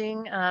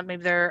testing.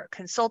 Maybe they're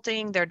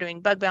consulting, they're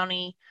doing bug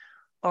bounty,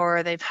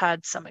 or they've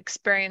had some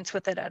experience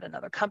with it at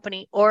another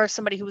company, or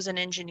somebody who was an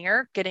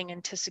engineer getting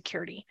into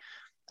security.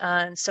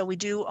 And so we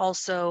do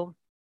also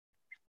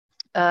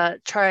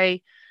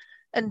try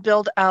and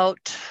build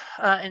out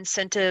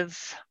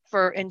incentive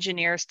for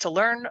engineers to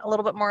learn a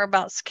little bit more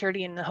about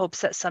security in the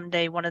hopes that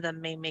someday one of them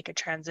may make a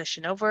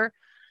transition over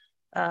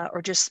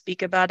or just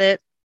speak about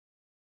it.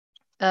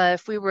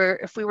 If we were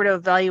to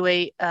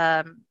evaluate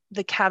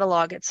the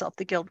catalog itself,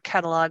 the Guild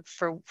catalog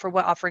for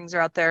what offerings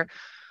are out there,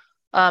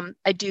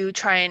 I do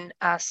try and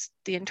ask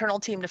the internal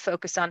team to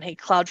focus on, hey,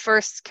 cloud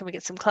first, can we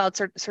get some cloud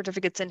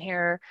certificates in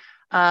here?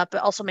 But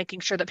also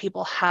making sure that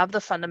people have the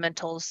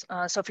fundamentals.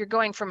 So if you're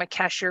going from a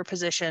cashier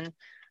position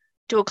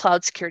to a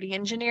cloud security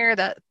engineer,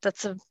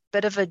 that's a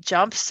bit of a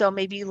jump. So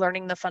maybe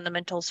learning the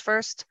fundamentals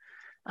first,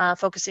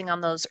 focusing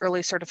on those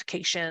early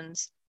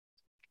certifications,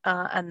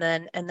 and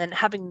then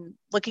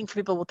looking for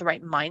people with the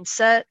right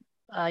mindset.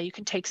 You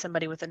can take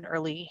somebody with an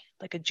early,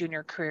 like a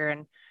junior career,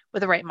 and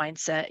with the right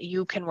mindset,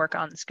 you can work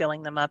on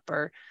skilling them up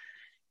or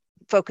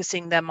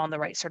focusing them on the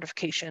right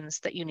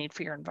certifications that you need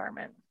for your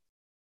environment.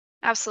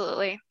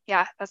 Absolutely.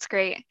 Yeah, that's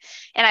great.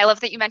 And I love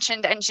that you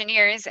mentioned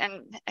engineers,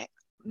 and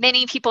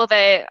many people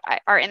that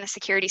are in the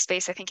security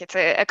space, I think it's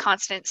a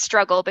constant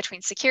struggle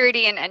between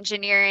security and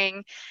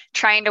engineering,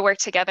 trying to work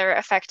together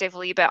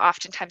effectively, but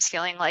oftentimes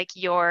feeling like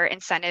your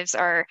incentives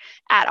are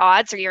at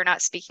odds or you're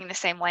not speaking the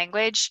same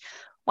language.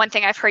 One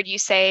thing I've heard you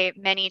say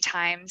many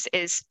times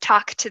is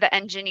talk to the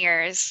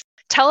engineers.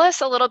 Tell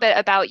us a little bit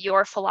about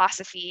your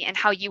philosophy and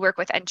how you work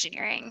with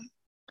engineering.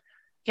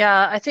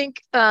 Yeah, I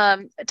think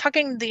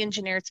talking to the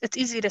engineers, it's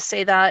easy to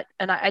say that,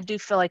 and I do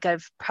feel like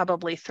I've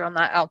probably thrown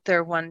that out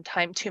there one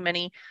time too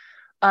many.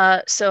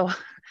 So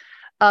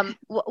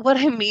what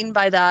I mean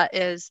by that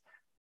is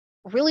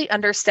really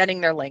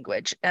understanding their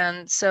language.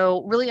 And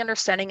so really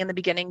understanding in the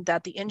beginning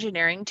that the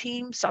engineering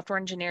team, software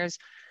engineers,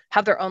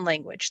 have their own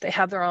language. They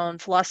have their own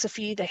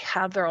philosophy. They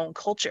have their own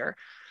culture.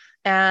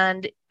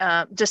 And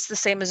just the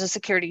same as a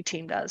security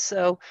team does.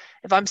 So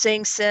if I'm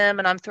saying SIM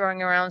and I'm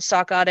throwing around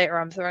SOC audit, or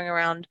I'm throwing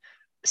around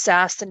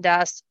SAST and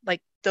DAST,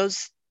 like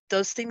those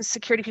things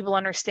security people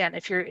understand.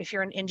 If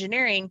you're in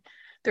engineering,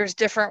 there's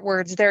different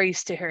words they're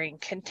used to hearing: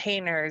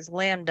 containers,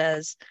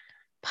 lambdas,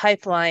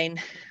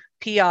 pipeline,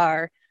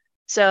 PR.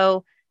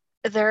 So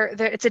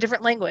it's a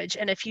different language,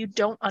 and if you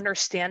don't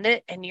understand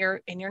it and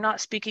you're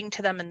not speaking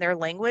to them in their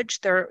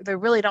language, they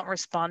really don't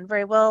respond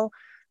very well.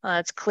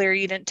 It's clear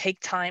you didn't take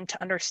time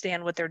to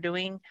understand what they're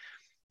doing,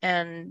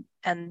 and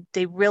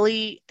they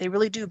really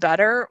do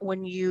better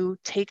when you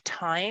take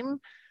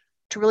time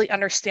to really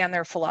understand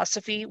their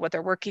philosophy, what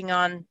they're working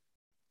on,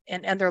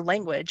 and their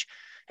language,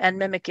 and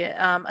mimic it.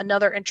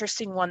 Another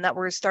interesting one that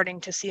we're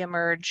starting to see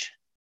emerge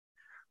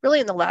really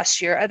in the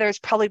last year, there's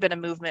probably been a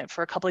movement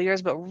for a couple of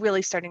years, but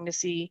really starting to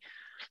see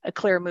a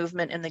clear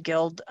movement in the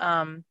Guild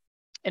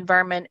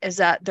environment, is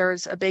that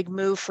there's a big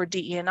move for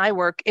DE&I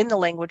work in the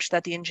language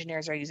that the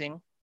engineers are using.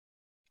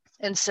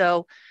 And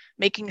so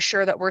making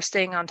sure that we're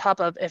staying on top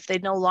of, if they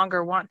no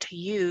longer want to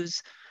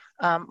use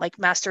like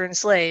master and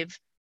slave,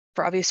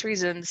 for obvious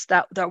reasons,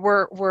 that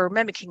we're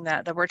mimicking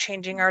that we're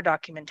changing our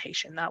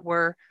documentation, that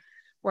we're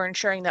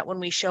ensuring that when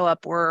we show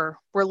up, we're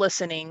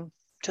listening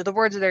to the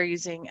words they're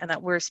using and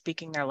that we're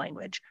speaking their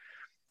language.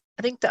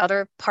 I think the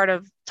other part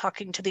of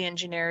talking to the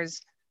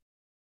engineers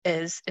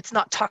is it's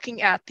not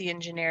talking at the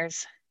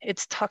engineers,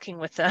 it's talking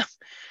with them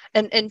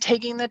and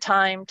taking the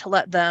time to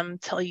let them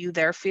tell you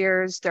their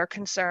fears, their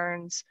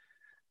concerns,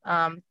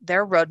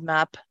 their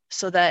roadmap,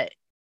 so that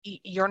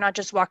you're not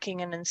just walking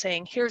in and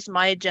saying, here's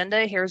my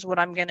agenda, here's what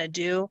I'm going to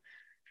do,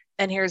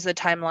 and here's the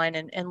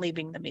timeline, and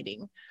leaving the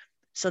meeting.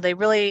 So they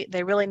really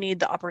need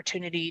the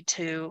opportunity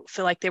to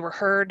feel like they were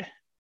heard,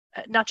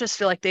 not just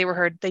feel like they were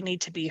heard, they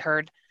need to be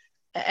heard.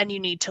 And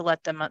you need to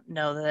let them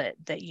know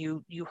that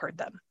you heard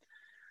them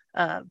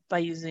by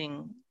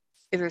using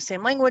either the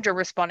same language or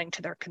responding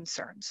to their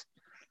concerns.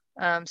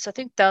 So I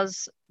think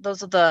that's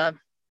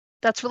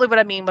really what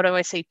I mean when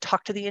I say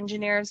talk to the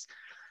engineers.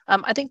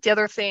 I think the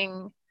other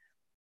thing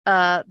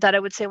that I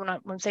would say when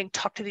I'm saying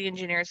talk to the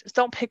engineers is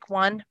don't pick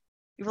one.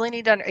 You really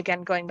need to,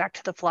 again, going back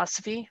to the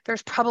philosophy,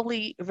 there's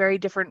probably very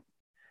different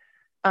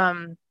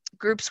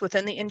groups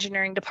within the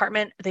engineering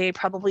department. They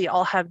probably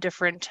all have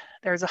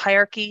there's a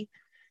hierarchy,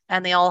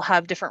 and they all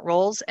have different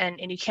roles, and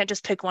you can't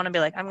just pick one and be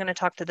like, I'm going to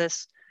talk to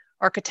this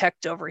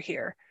architect over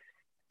here.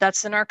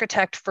 That's an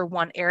architect for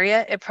one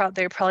area.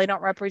 They probably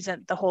don't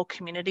represent the whole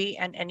community,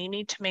 and you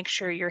need to make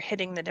sure you're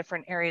hitting the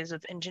different areas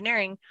of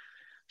engineering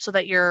so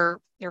that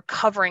you're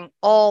covering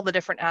all the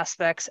different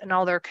aspects and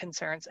all their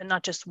concerns, and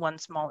not just one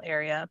small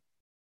area.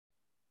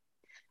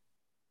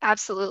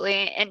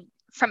 Absolutely. And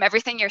from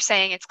everything you're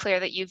saying, it's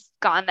clear that you've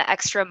gone the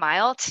extra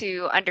mile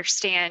to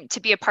understand, to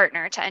be a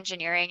partner to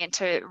engineering and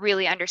to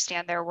really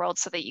understand their world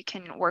so that you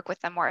can work with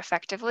them more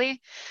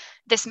effectively.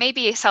 This may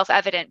be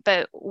self-evident,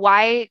 but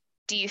why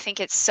do you think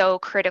it's so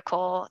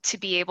critical to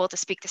be able to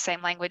speak the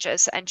same language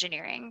as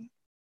engineering?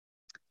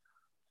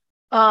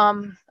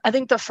 I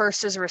think the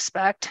first is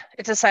respect.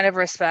 It's a sign of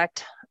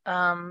respect.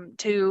 They're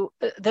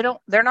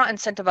not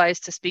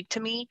incentivized to speak to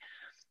me.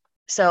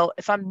 So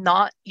if I'm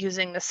not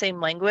using the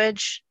same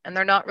language and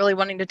they're not really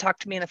wanting to talk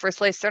to me in the first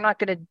place, they're not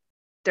going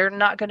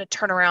to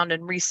turn around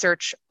and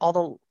research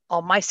all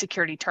my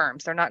security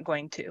terms. They're not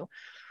going to.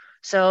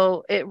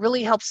 So it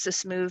really helps to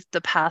smooth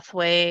the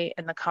pathway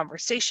and the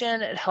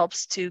conversation. It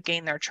helps to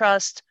gain their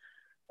trust.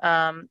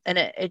 And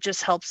it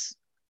just helps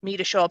me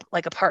to show up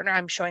like a partner.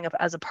 I'm showing up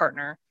as a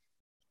partner.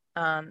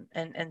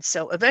 And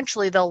so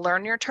eventually they'll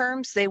learn your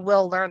terms. They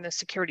will learn the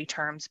security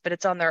terms, but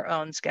it's on their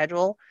own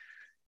schedule.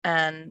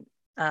 And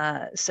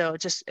so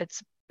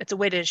it's a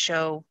way to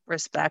show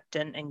respect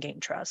and gain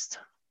trust.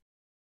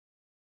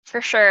 For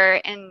sure.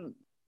 And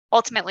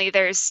ultimately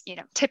there's,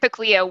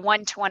 typically a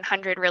 1 to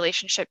 100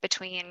 relationship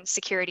between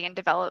security and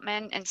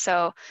development. And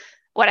so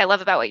what I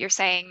love about what you're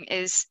saying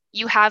is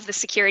you have the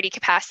security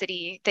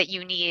capacity that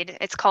you need.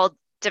 It's called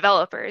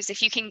developers.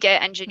 If you can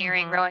get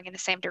engineering rowing in the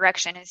same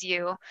direction as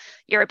you,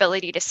 your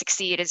ability to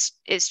succeed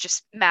is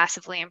just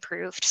massively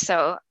improved.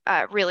 So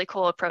really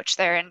cool approach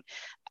there. And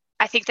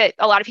I think that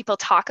a lot of people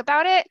talk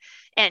about it,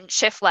 and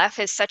shift left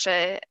is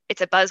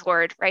it's a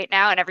buzzword right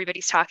now, and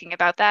everybody's talking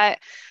about that.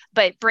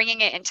 But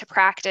bringing it into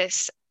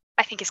practice,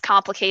 I think, is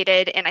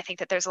complicated, and I think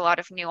that there's a lot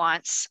of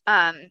nuance.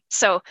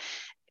 So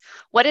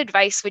what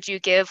advice would you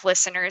give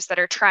listeners that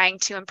are trying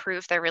to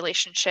improve their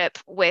relationship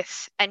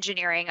with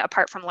engineering,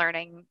 apart from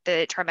learning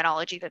the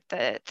terminology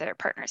that their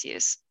partners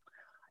use?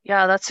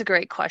 Yeah, that's a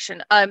great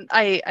question.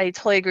 I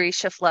totally agree.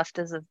 Shift left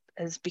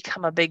has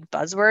become a big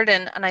buzzword,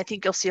 and I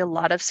think you'll see a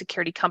lot of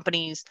security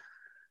companies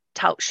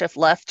tout shift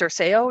left or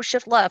say, "Oh,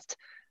 shift left,"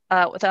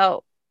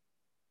 without,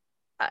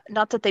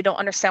 not that they don't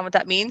understand what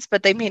that means,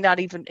 but it may not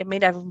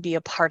even be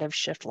a part of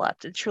shift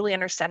left. And truly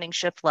understanding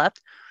shift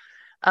left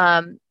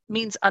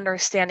means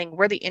understanding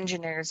where the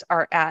engineers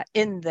are at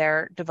in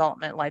their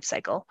development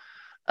lifecycle,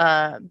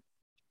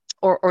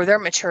 or their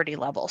maturity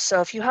level.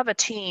 So if you have a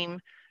team,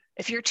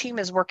 if your team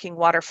is working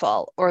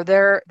waterfall, or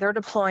they're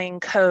deploying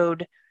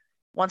code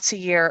once a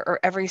year or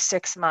every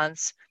 6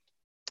 months,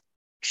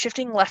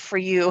 shifting left for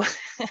you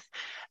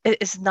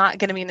is not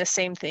going to mean the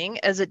same thing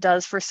as it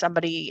does for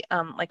somebody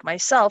like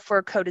myself,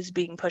 where code is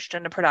being pushed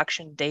into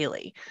production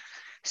daily.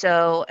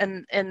 So,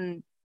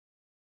 and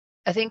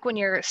I think when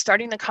you're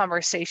starting the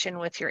conversation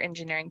with your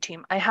engineering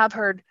team, I've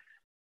heard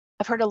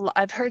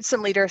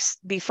some leaders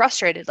be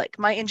frustrated, like,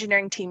 my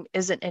engineering team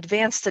isn't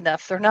advanced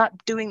enough. They're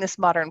not doing this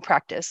modern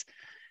practice.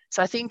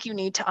 So I think you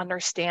need to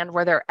understand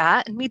where they're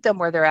at and meet them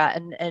where they're at.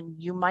 And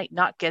you might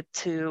not get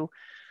to,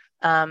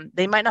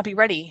 they might not be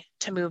ready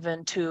to move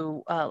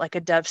into like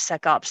a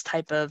DevSecOps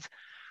type of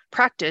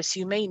practice.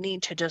 You may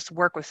need to just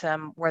work with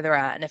them where they're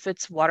at. And if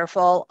it's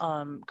waterfall,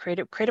 create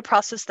a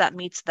process that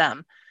meets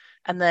them.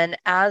 And then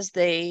as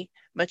they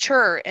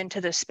mature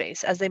into this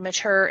space, as they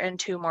mature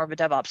into more of a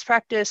DevOps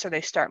practice, or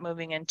they start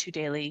moving into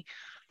daily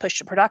push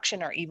to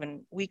production, or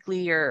even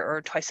weekly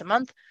or twice a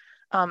month,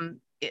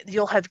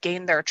 you'll have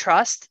gained their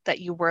trust that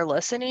you were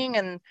listening,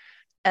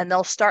 and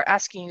they'll start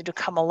asking you to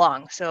come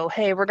along. So,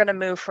 hey, we're going to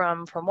move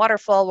from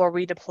waterfall, where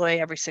we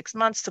deploy every 6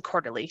 months, to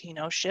quarterly.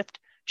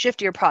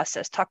 Shift your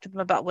process. Talk to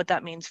them about what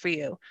that means for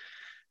you.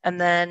 And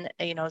then,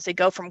 as they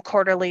go from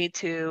quarterly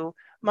to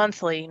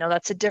monthly,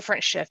 that's a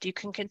different shift. You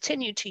can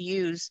continue to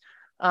use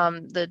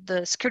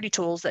the security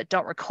tools that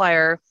don't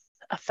require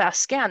a fast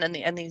scan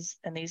in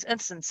these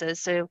instances.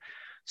 So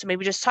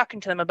maybe just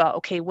talking to them about,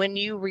 okay, when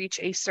you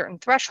reach a certain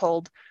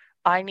threshold,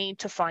 I need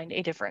to find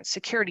a different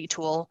security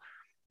tool,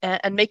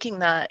 and making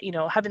that,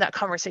 having that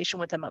conversation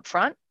with them up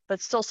front,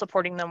 but still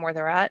supporting them where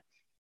they're at.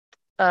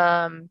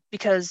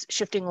 Because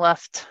shifting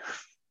left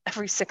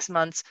every 6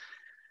 months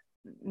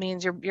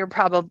means you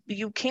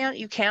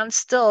can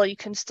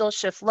still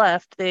shift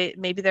left.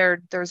 Maybe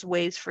there's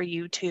ways for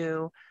you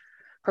to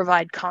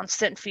provide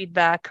constant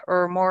feedback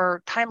or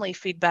more timely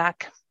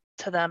feedback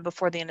to them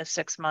before the end of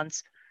 6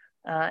 months,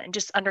 and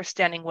just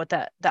understanding what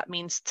that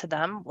means to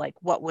them, like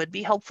what would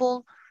be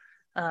helpful.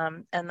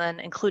 And then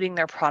including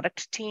their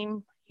product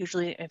team.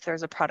 Usually if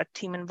there's a product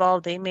team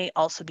involved, they may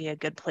also be a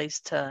good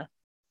place to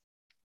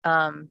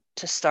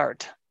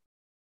start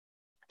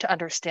to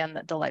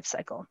understand the life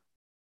cycle.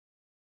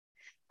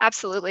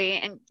 Absolutely.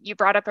 And you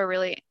brought up a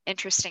really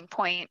interesting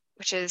point,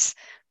 which is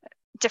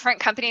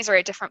different companies are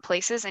at different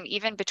places, and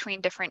even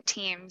between different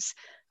teams.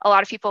 A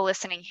lot of people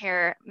listening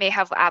here may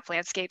have app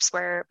landscapes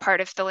where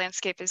part of the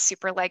landscape is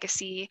super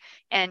legacy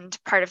and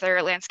part of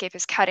their landscape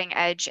is cutting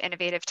edge,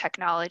 innovative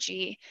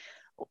technology.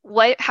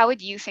 How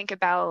would you think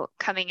about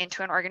coming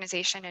into an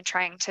organization and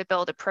trying to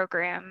build a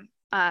program,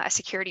 a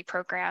security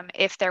program,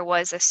 if there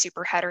was a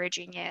super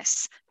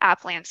heterogeneous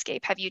app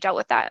landscape? Have you dealt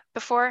with that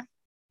before?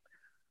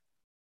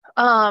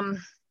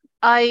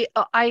 I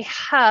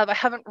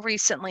haven't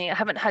recently. I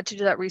haven't had to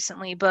do that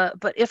recently, but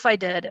if I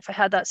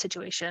had that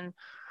situation,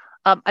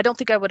 I don't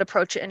think I would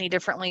approach it any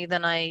differently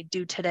than I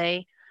do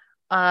today.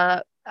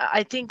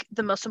 I think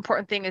the most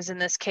important thing is in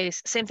this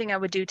case, same thing I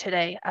would do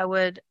today. I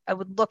would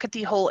look at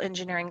the whole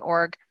engineering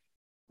org,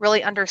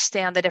 really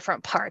understand the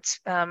different parts.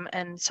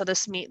 And so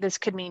this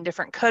could mean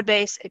different code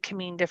base. It can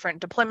mean different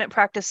deployment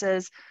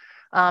practices.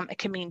 It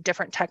can mean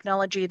different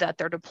technology that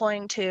they're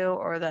deploying to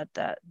or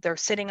that they're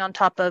sitting on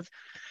top of.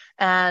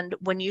 And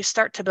when you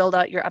start to build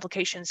out your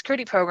application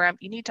security program,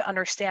 you need to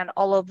understand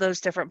all of those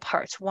different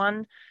parts.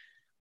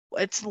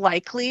 It's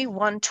likely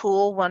one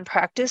tool, one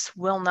practice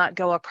will not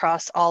go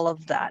across all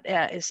of that,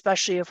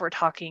 especially if we're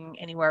talking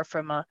anywhere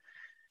from a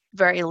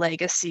very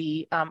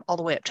legacy all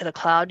the way up to the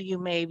cloud. You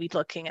may be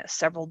looking at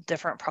several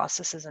different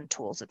processes and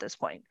tools at this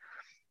point.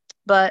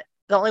 But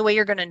the only way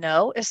you're going to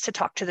know is to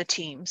talk to the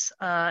teams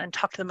and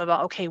talk to them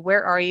about, okay,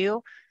 where are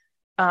you?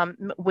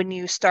 When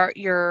you start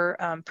your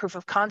proof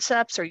of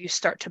concepts or you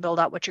start to build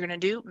out what you're going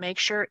to do, make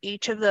sure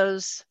each of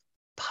those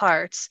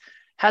parts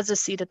has a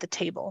seat at the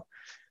table,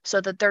 so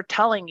that they're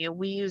telling you,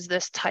 we use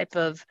this type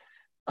of,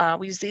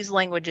 we use these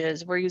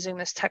languages, we're using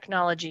this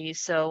technology.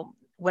 So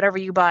whatever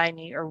you buy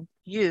or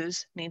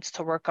use needs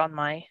to work in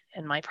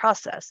my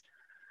process.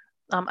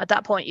 At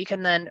that point, you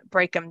can then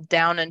break them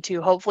down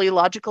into hopefully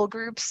logical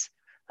groups.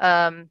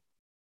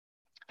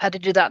 Had to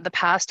do that in the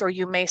past, or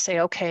you may say,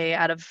 okay,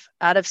 out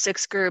of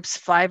 6 groups,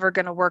 5 are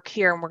going to work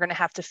here, and we're going to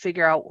have to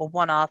figure out a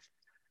one-off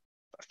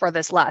for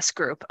this last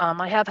group.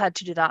 I have had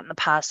to do that in the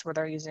past where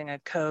they're using a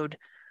code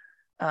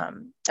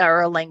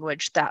or a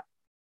language that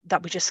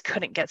we just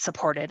couldn't get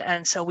supported.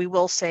 And so we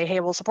will say, hey,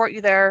 we'll support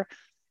you there.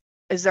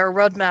 Is there a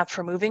roadmap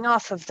for moving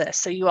off of this?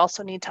 So you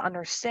also need to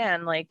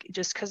understand, like,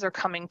 just because they're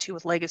coming to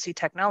with legacy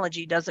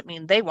technology doesn't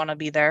mean they want to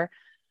be there.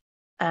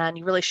 And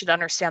you really should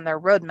understand their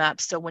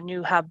roadmap. So when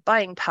you have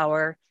buying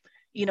power,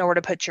 you know where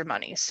to put your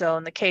money. So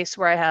in the case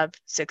where I have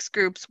 6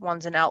 groups,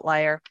 one's an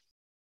outlier,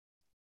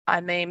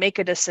 I may make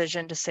a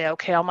decision to say,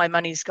 okay, all my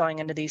money's going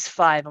into these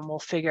 5, and we'll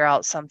figure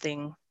out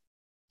something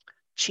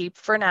cheap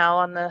for now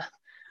on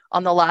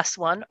the last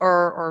one,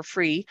 or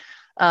free,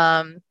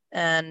 and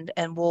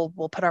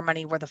we'll put our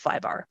money where the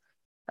 5 are.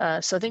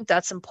 So I think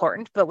that's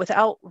important, but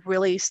without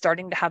really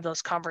starting to have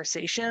those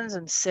conversations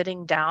and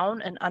sitting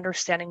down and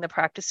understanding the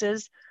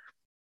practices,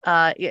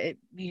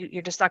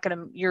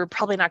 you're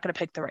probably not going to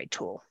pick the right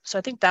tool. So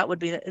I think that would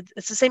be,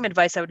 it's the same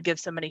advice I would give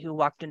somebody who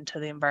walked into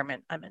the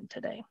environment I'm in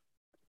today.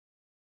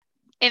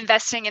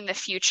 Investing in the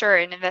future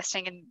and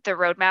investing in the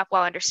roadmap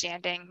while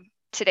understanding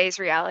today's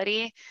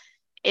reality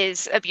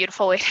is a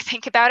beautiful way to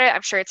think about it.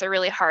 I'm sure it's a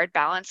really hard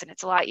balance, and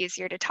it's a lot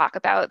easier to talk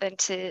about than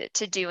to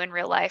do in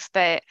real life.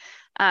 But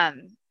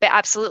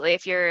absolutely,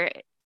 if you're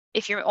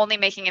only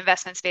making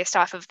investments based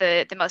off of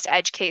the most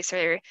edge case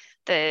or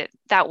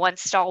that one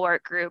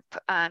stalwart group,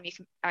 I'm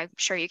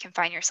sure you can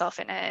find yourself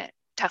in a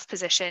tough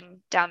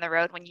position down the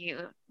road when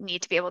you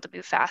need to be able to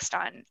move fast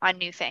on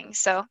new things.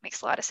 So it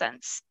makes a lot of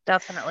sense.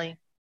 Definitely.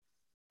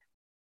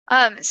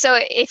 So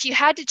if you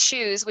had to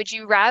choose, would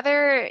you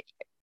rather,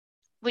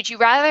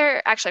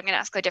 actually, I'm going to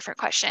ask a different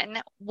question.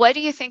 What do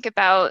you think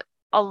about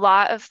a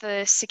lot of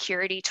the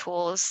security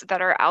tools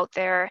that are out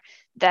there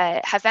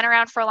that have been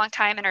around for a long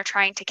time and are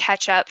trying to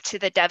catch up to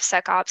the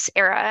DevSecOps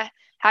era?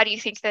 How do you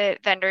think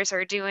that vendors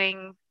are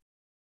doing?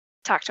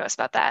 Talk to us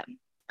about that.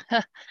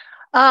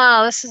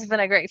 This has been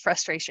a great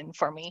frustration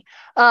for me.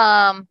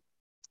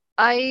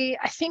 I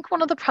think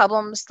one of the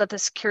problems that the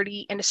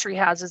security industry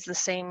has is the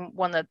same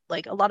one that,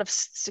 like, a lot of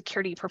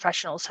security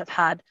professionals have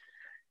had,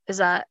 is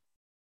that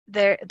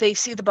they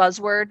see the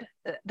buzzword,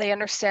 they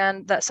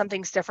understand that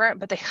something's different,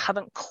 but they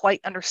haven't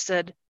quite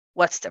understood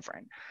what's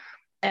different.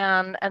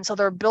 And so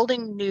they're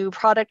building new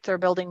product, they're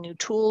building new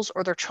tools,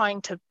 or they're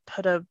trying to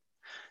put a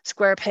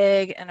square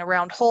peg in a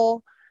round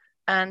hole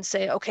and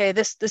say, okay,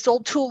 this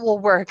old tool will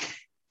work.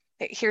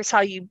 Here's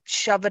how you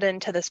shove it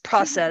into this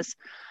process.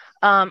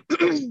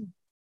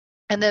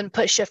 And then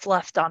put shift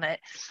left on it.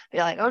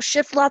 You're like, oh,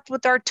 shift left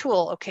with our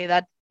tool. Okay,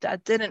 that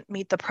didn't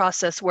meet the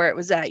process where it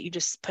was at. You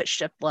just put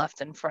shift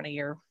left in front of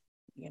your,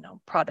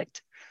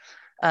 product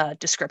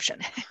description.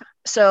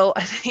 So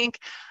I think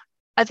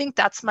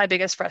that's my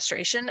biggest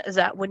frustration, is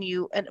that when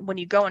you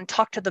go and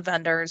talk to the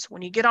vendors,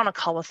 when you get on a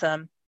call with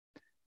them,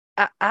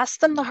 ask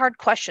them the hard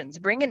questions.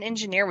 Bring an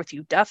engineer with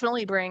you.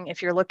 Definitely bring,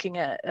 if you're looking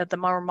at the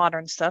more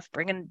modern stuff,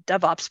 bring a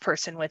DevOps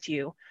person with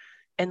you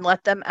and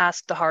let them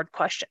ask the hard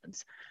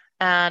questions.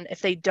 And if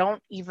they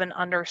don't even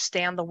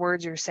understand the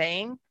words you're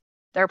saying,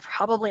 they're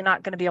probably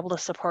not going to be able to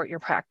support your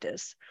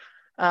practice.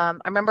 I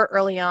remember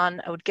early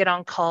on, I would get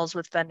on calls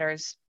with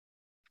vendors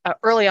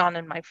early on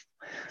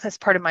as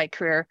part of my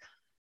career.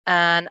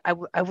 And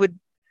I would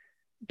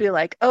be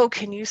like, oh,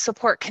 can you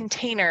support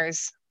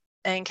containers?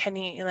 And can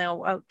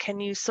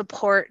you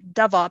support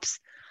DevOps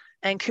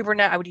and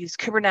Kubernetes? I would use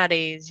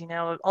Kubernetes,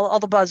 all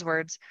the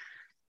buzzwords.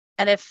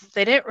 And if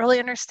they didn't really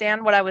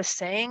understand what I was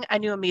saying, I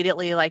knew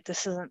immediately, like,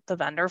 this isn't the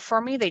vendor for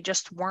me. They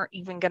just weren't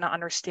even going to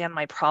understand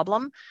my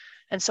problem.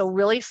 And so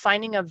really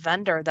finding a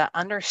vendor that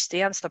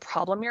understands the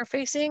problem you're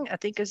facing, I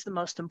think, is the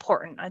most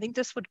important. I think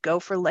this would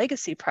go for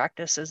legacy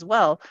practice as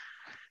well.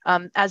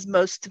 As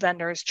most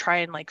vendors try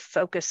and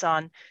focus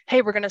on,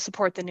 hey, we're going to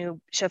support the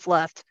new shift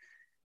left.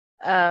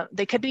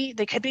 they could be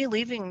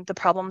leaving the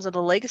problems of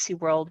the legacy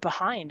world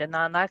behind, and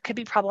that could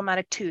be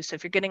problematic too. So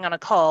if you're getting on a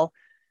call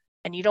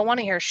and you don't want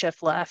to hear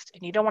shift left,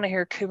 and you don't want to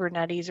hear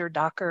Kubernetes or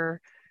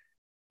Docker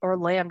or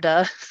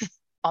Lambda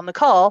on the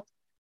call,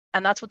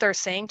 and that's what they're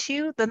saying to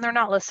you, then they're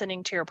not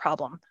listening to your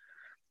problem.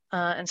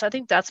 And so I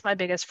think that's my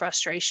biggest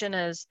frustration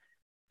is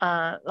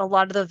a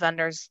lot of the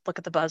vendors look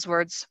at the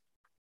buzzwords.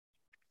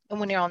 And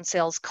when you're on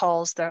sales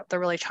calls, they're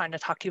really trying to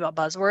talk to you about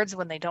buzzwords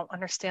when they don't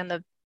understand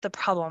the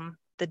problem,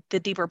 the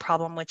deeper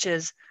problem, which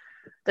is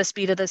the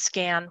speed of the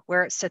scan,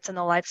 where it sits in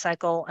the life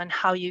cycle, and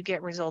how you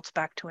get results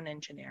back to an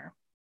engineer.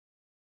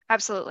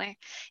 Absolutely.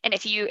 And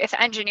if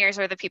engineers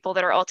are the people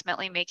that are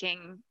ultimately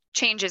making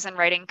changes and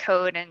writing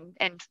code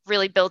and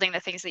really building the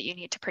things that you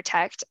need to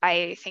protect,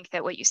 I think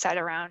that what you said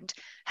around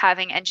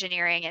having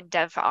engineering and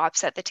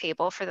DevOps at the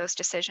table for those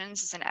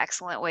decisions is an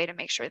excellent way to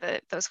make sure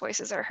that those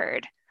voices are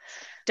heard.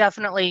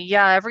 Definitely.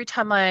 Yeah.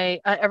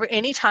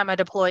 Anytime I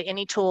deploy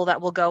any tool that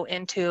will go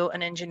into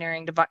an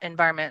engineering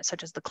environment,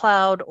 such as the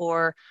cloud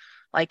or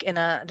like in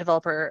a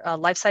developer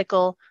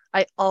lifecycle,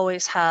 I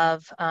always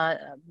have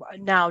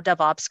now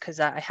DevOps, because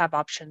I have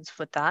options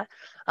with that,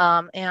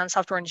 and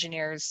software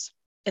engineers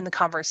in the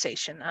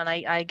conversation. And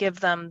I give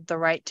them the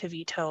right to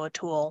veto a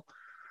tool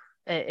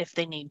if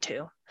they need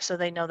to, so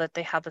they know that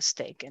they have a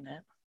stake in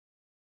it.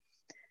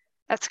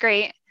 That's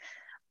great.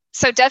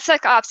 So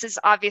DevSecOps is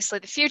obviously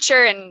the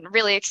future and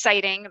really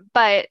exciting,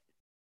 but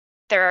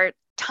there are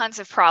tons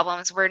of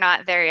problems. We're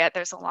not there yet.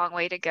 There's a long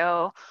way to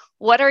go.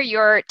 What are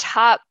your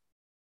top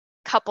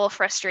couple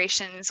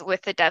frustrations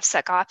with the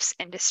DevSecOps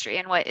industry,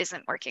 and what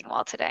isn't working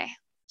well today?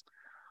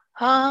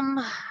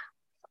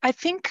 I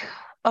think,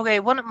 okay,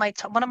 one of my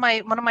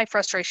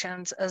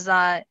frustrations is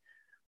that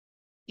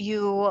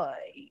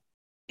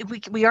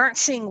we aren't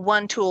seeing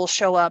one tool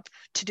show up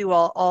to do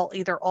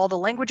either all the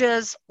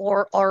languages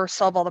or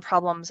solve all the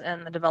problems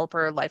in the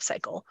developer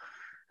lifecycle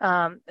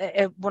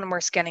when we're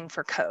scanning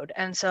for code.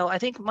 And so I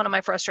think one of my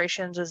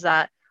frustrations is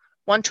that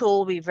one tool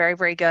will be very,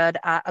 very good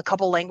at a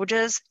couple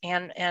languages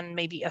and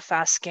maybe a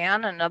fast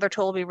scan. Another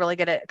tool will be really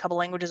good at a couple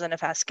languages and a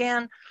fast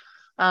scan.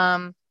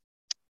 But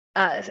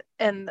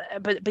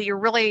you're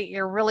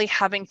really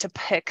having to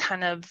pick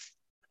kind of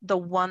the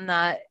one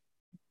that,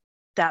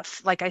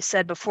 like I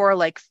said before,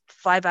 like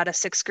 5 out of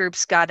 6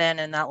 groups got in,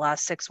 and that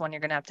last 6 one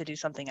you're going to have to do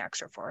something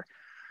extra for.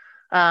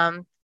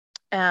 And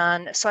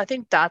so I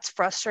think that's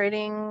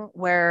frustrating,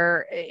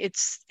 where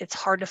it's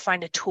hard to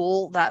find a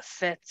tool that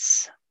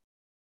fits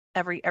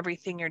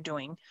everything you're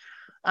doing.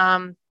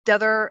 The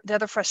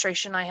other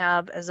frustration I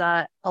have is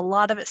that a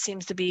lot of it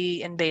seems to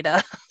be in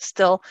beta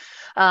still.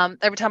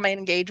 Every time I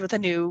engage with a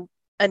new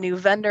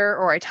vendor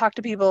or I talk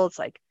to people, it's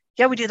like,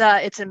 yeah, we do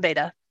that. It's in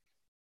beta,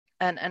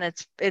 and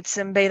it's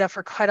in beta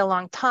for quite a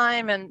long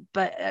time.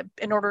 But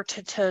in order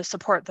to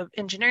support the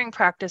engineering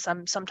practice,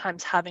 I'm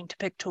sometimes having to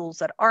pick tools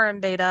that are in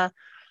beta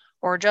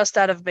or just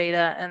out of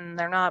beta, and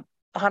they're not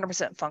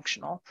 100%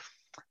 functional.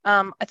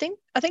 I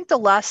think the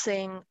last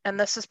thing, and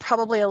this is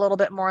probably a little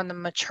bit more on the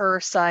mature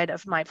side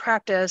of my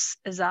practice,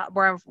 is that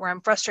where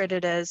I'm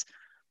frustrated is,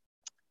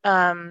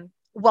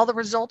 while the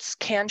results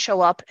can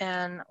show up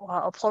in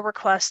a pull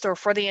request or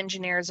for the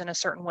engineers in a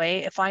certain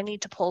way, if I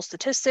need to pull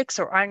statistics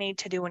or I need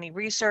to do any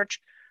research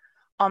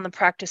on the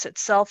practice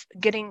itself,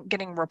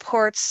 getting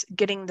reports,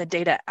 getting the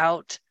data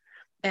out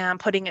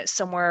and putting it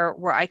somewhere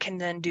where I can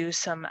then do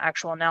some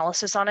actual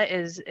analysis on it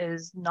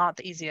is not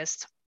the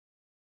easiest.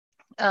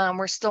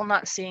 We're still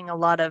not seeing a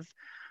lot of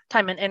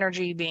time and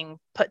energy being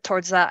put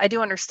towards that. I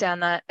do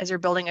understand that as you're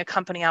building a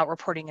company out,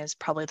 reporting is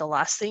probably the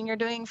last thing you're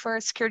doing for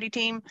a security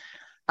team.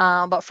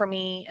 But for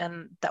me,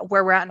 and that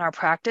where we're at in our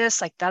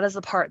practice, like that is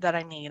the part that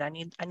I need. I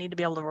need to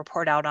be able to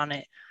report out on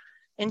it.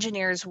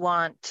 Engineers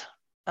want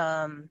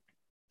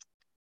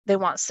they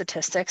want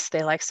statistics.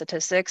 They like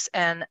statistics,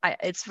 and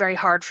it's very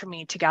hard for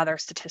me to gather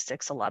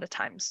statistics a lot of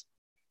times.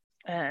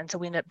 And so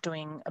we end up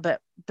doing a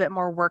bit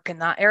more work in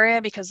that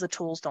area because the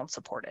tools don't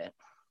support it.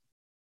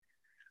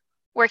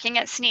 Working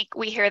at Snyk,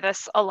 we hear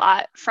this a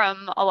lot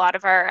from a lot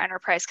of our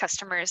enterprise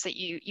customers, that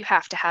you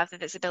have to have the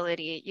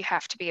visibility. You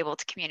have to be able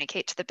to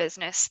communicate to the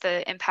business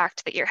the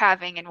impact that you're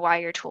having and why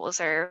your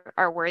tools are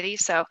worthy.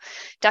 So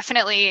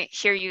definitely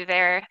hear you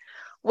there.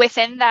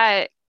 Within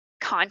that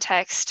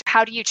context,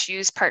 how do you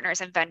choose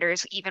partners and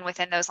vendors, even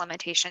within those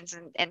limitations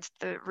and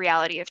the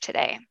reality of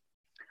today?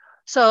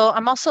 So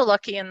I'm also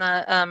lucky in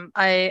that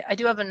I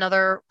do have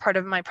another part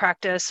of my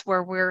practice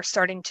where we're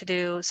starting to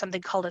do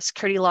something called a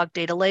security log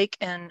data lake.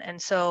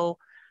 And so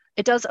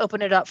it does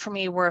open it up for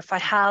me, where if I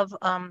have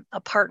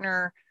a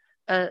partner,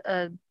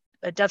 a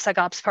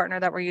DevSecOps partner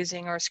that we're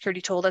using, or a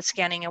security tool that's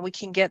scanning, and we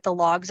can get the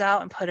logs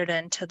out and put it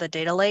into the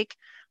data lake,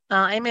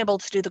 I'm able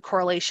to do the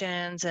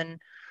correlations and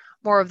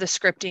more of the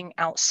scripting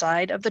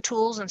outside of the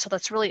tools. And so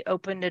that's really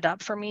opened it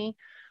up for me.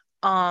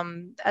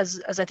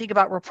 As I think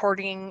about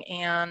reporting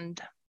and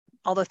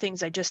all the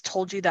things I just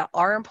told you that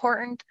are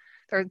important,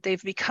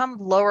 they've become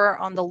lower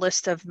on the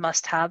list of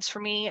must-haves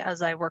for me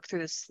as I work through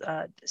this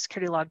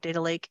security log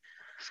data lake,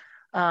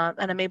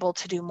 and I'm able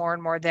to do more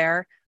and more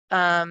there.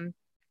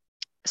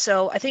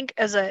 So I think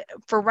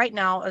for right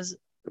now, as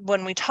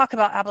when we talk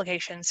about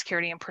application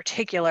security in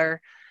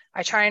particular,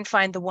 I try and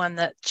find the one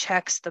that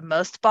checks the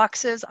most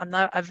boxes.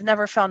 I've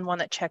never found one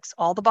that checks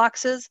all the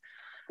boxes,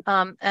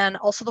 and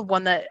also the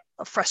one that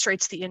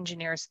frustrates the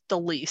engineers the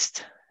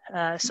least.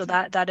 So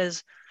that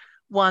is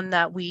one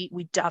that we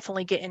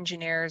definitely get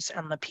engineers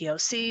on the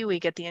POC. We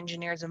get the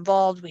engineers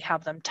involved. We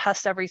have them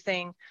test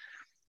everything,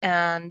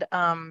 and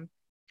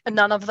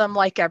none of them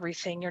like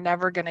everything. You're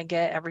never going to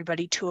get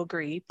everybody to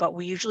agree, but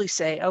we usually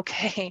say,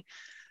 okay,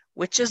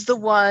 which is the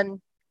one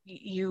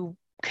you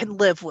can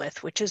live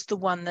with, which is the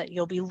one that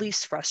you'll be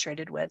least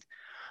frustrated with.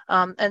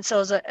 And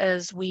so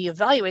as we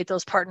evaluate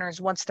those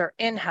partners, once they're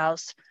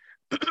in-house,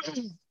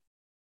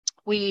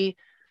 we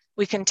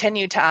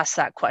continue to ask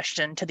that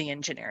question to the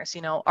engineers.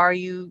 Are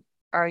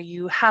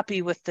you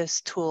happy with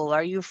this tool?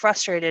 Are you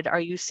frustrated? Are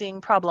you seeing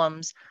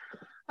problems?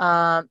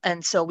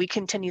 And so we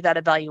continue that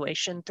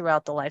evaluation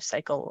throughout the life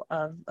cycle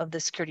of the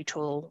security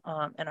tool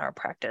in our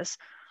practice.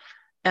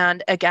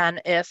 And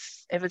again,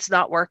 if it's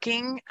not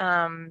working,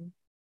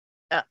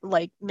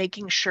 like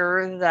making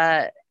sure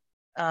that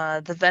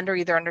the vendor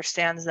either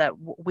understands that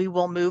we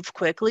will move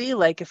quickly,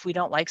 like if we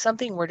don't like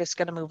something, we're just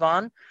going to move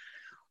on,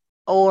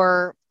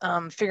 or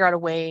figure out a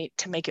way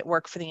to make it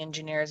work for the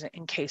engineers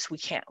in case we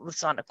can't.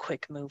 It's not a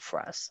quick move for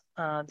us.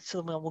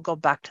 So we'll go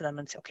back to them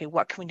and say, okay,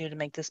 what can we do to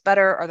make this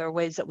better? Are there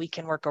ways that we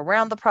can work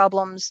around the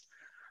problems?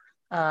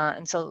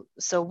 And so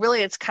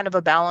really it's kind of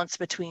a balance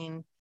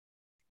between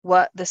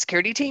what the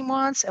security team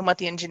wants and what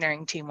the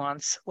engineering team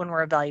wants when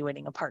we're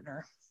evaluating a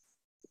partner.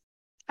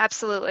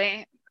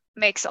 Absolutely.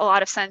 Makes a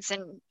lot of sense.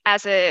 And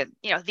as the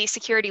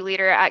security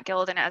leader at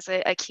Guild and as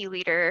a key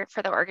leader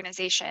for the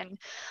organization,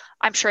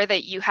 I'm sure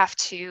that you have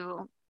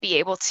to be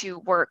able to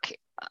work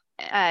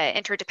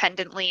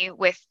interdependently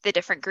with the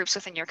different groups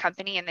within your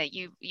company, and that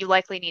you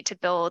likely need to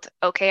build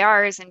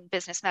OKRs and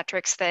business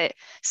metrics that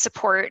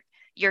support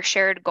your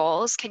shared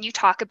goals. Can you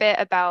talk a bit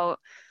about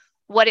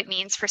what it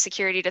means for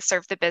security to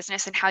serve the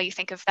business and how you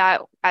think of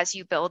that as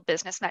you build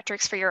business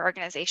metrics for your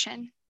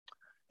organization?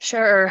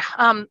 Sure.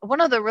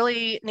 One of the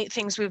really neat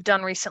things we've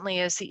done recently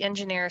is the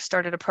engineers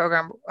started a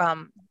program.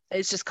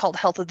 It's just called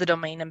Health of the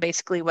Domain. And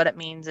basically what it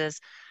means is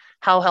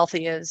how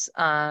healthy is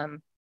a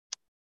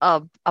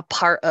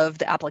part of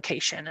the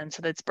application. And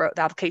so the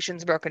application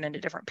is broken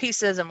into different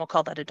pieces, and we'll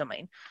call that a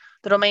domain.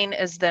 The domain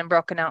is then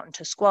broken out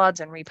into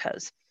squads and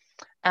repos.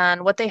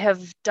 And what they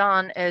have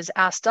done is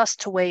asked us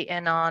to weigh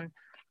in on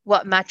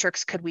what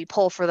metrics could we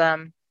pull for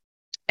them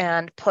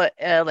and put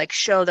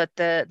show that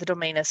the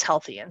domain is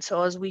healthy. And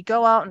so as we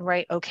go out and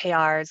write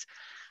OKRs,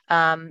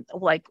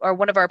 or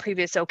one of our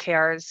previous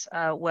OKRs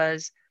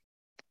was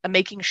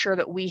making sure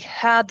that we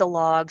had the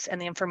logs and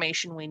the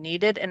information we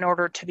needed in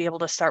order to be able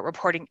to start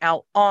reporting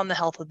out on the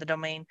health of the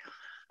domain.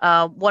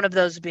 One of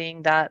those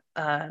being that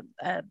a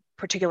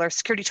particular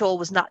security tool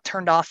was not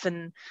turned off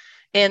in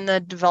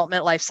the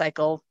development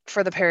lifecycle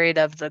for the period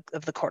of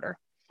the quarter.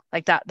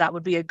 Like that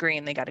would be a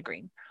green. They got a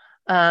green.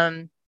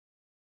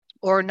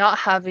 Or not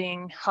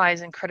having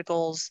highs and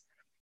criticals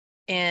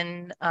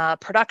in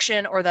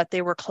production, or that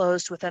they were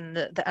closed within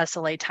the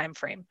SLA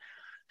timeframe.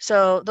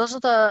 So those are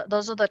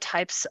the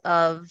types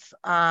of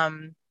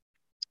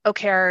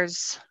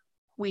OKRs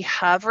we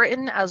have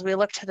written. As we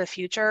look to the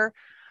future,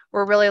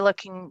 we're really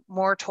looking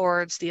more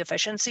towards the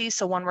efficiency.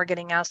 So one we're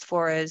getting asked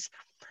for is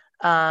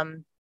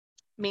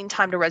mean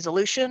time to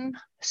resolution.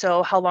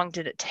 So how long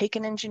did it take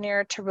an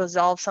engineer to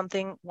resolve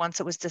something once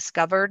it was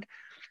discovered?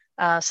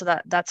 So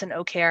that's an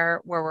OKR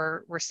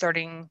where we're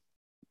starting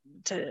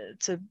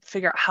to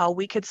figure out how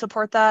we could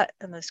support that.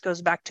 And this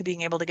goes back to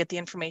being able to get the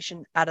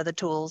information out of the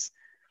tools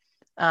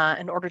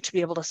in order to be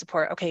able to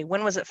support, okay,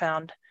 when was it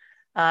found?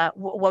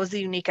 What was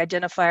the unique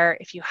identifier?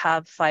 If you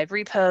have 5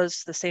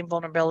 repos, the same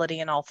vulnerability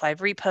in all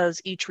 5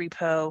 repos, each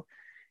repo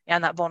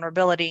and that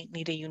vulnerability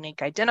need a unique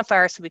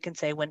identifier, so we can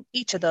say when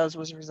each of those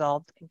was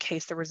resolved in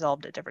case they're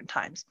resolved at different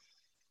times.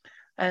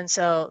 And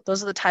so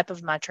those are the type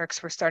of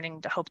metrics we're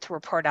starting to hope to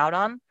report out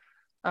on.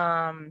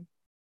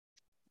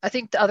 I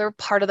think the other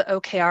part of the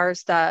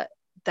OKRs that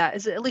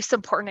is at least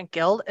important at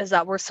Guild is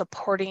that we're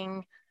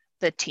supporting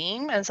the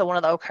team. And so one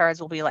of the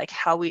OKRs will be like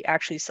how we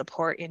actually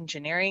support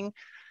engineering,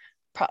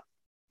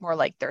 more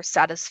like their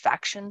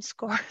satisfaction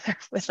score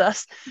with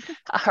us.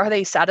 Are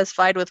they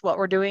satisfied with what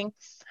we're doing?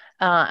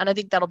 And I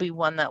think that'll be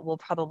one that we'll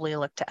probably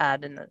look to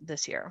add in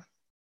this year.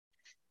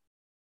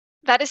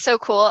 That is so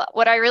cool.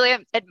 What I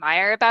really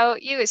admire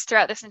about you is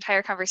throughout this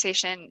entire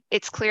conversation,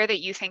 it's clear that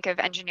you think of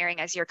engineering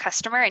as your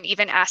customer, and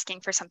even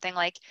asking for something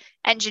like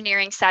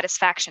engineering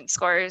satisfaction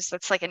scores.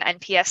 That's like an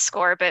NPS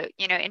score, but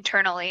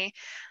internally,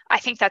 I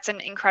think that's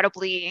an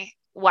incredibly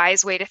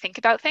wise way to think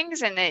about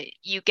things, and that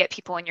you get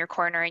people in your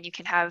corner and you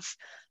can have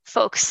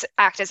folks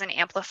act as an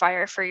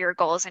amplifier for your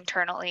goals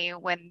internally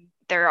when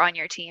they're on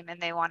your team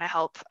and they want to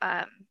help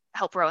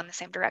row in the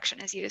same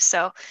direction as you.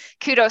 So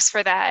kudos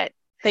for that.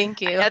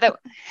 Thank you.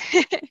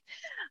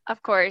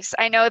 Of course.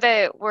 I know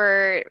that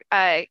we're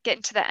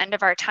getting to the end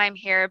of our time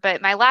here,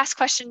 but my last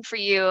question for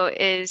you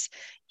is,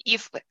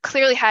 you've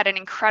clearly had an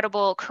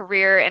incredible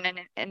career and an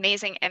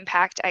amazing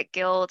impact at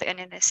Guild and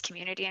in this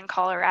community in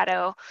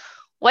Colorado.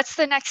 What's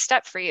the next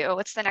step for you?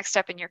 What's the next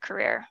step in your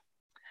career?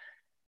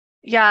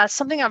 Yeah,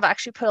 something I've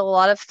actually put a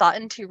lot of thought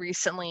into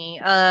recently.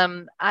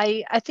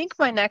 I think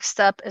my next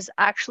step is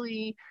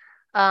actually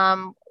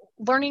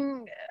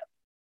learning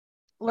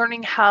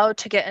how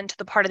to get into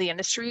the part of the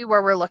industry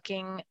where we're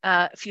looking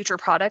at future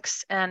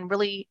products and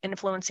really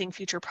influencing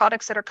future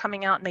products that are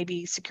coming out,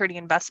 maybe security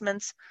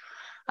investments.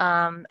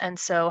 And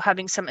so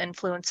having some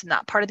influence in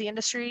that part of the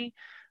industry,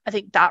 I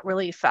think that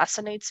really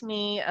fascinates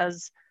me,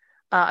 as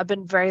I've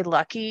been very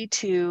lucky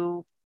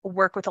to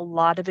work with a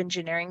lot of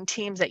engineering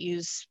teams that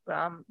use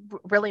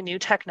really new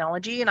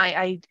technology.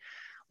 And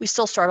we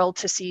still struggle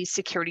to see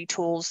security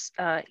tools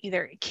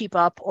either keep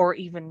up or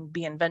even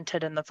be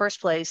invented in the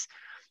first place.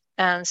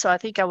 And so I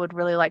think I would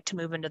really like to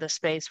move into the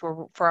space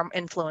where I'm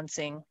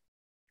influencing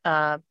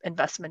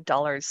investment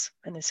dollars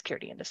in the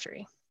security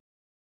industry.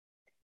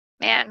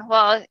 Man,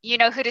 well, you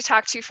know who to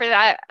talk to for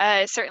that,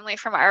 certainly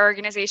from our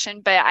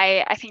organization, but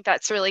I think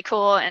that's really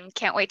cool and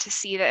can't wait to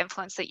see the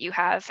influence that you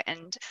have.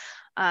 And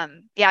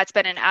yeah, it's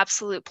been an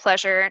absolute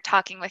pleasure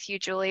talking with you,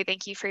 Julie.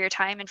 Thank you for your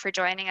time and for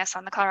joining us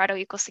on the Colorado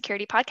Equal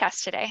Security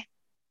podcast today.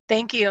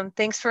 Thank you. And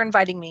thanks for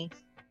inviting me.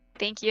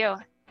 Thank you.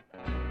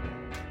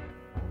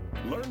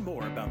 Learn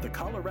more about the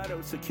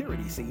Colorado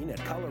security scene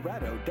at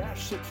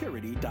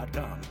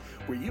colorado-security.com,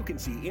 where you can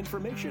see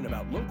information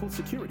about local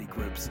security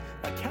groups,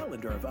 a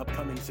calendar of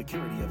upcoming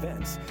security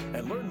events,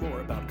 and learn more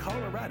about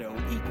Colorado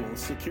Equals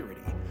Security.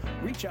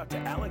 Reach out to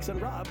Alex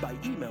and Rob by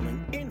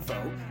emailing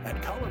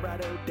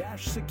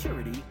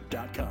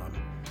info@colorado-security.com.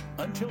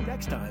 Until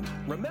next time,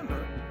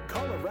 remember,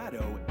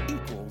 Colorado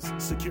equals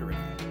security.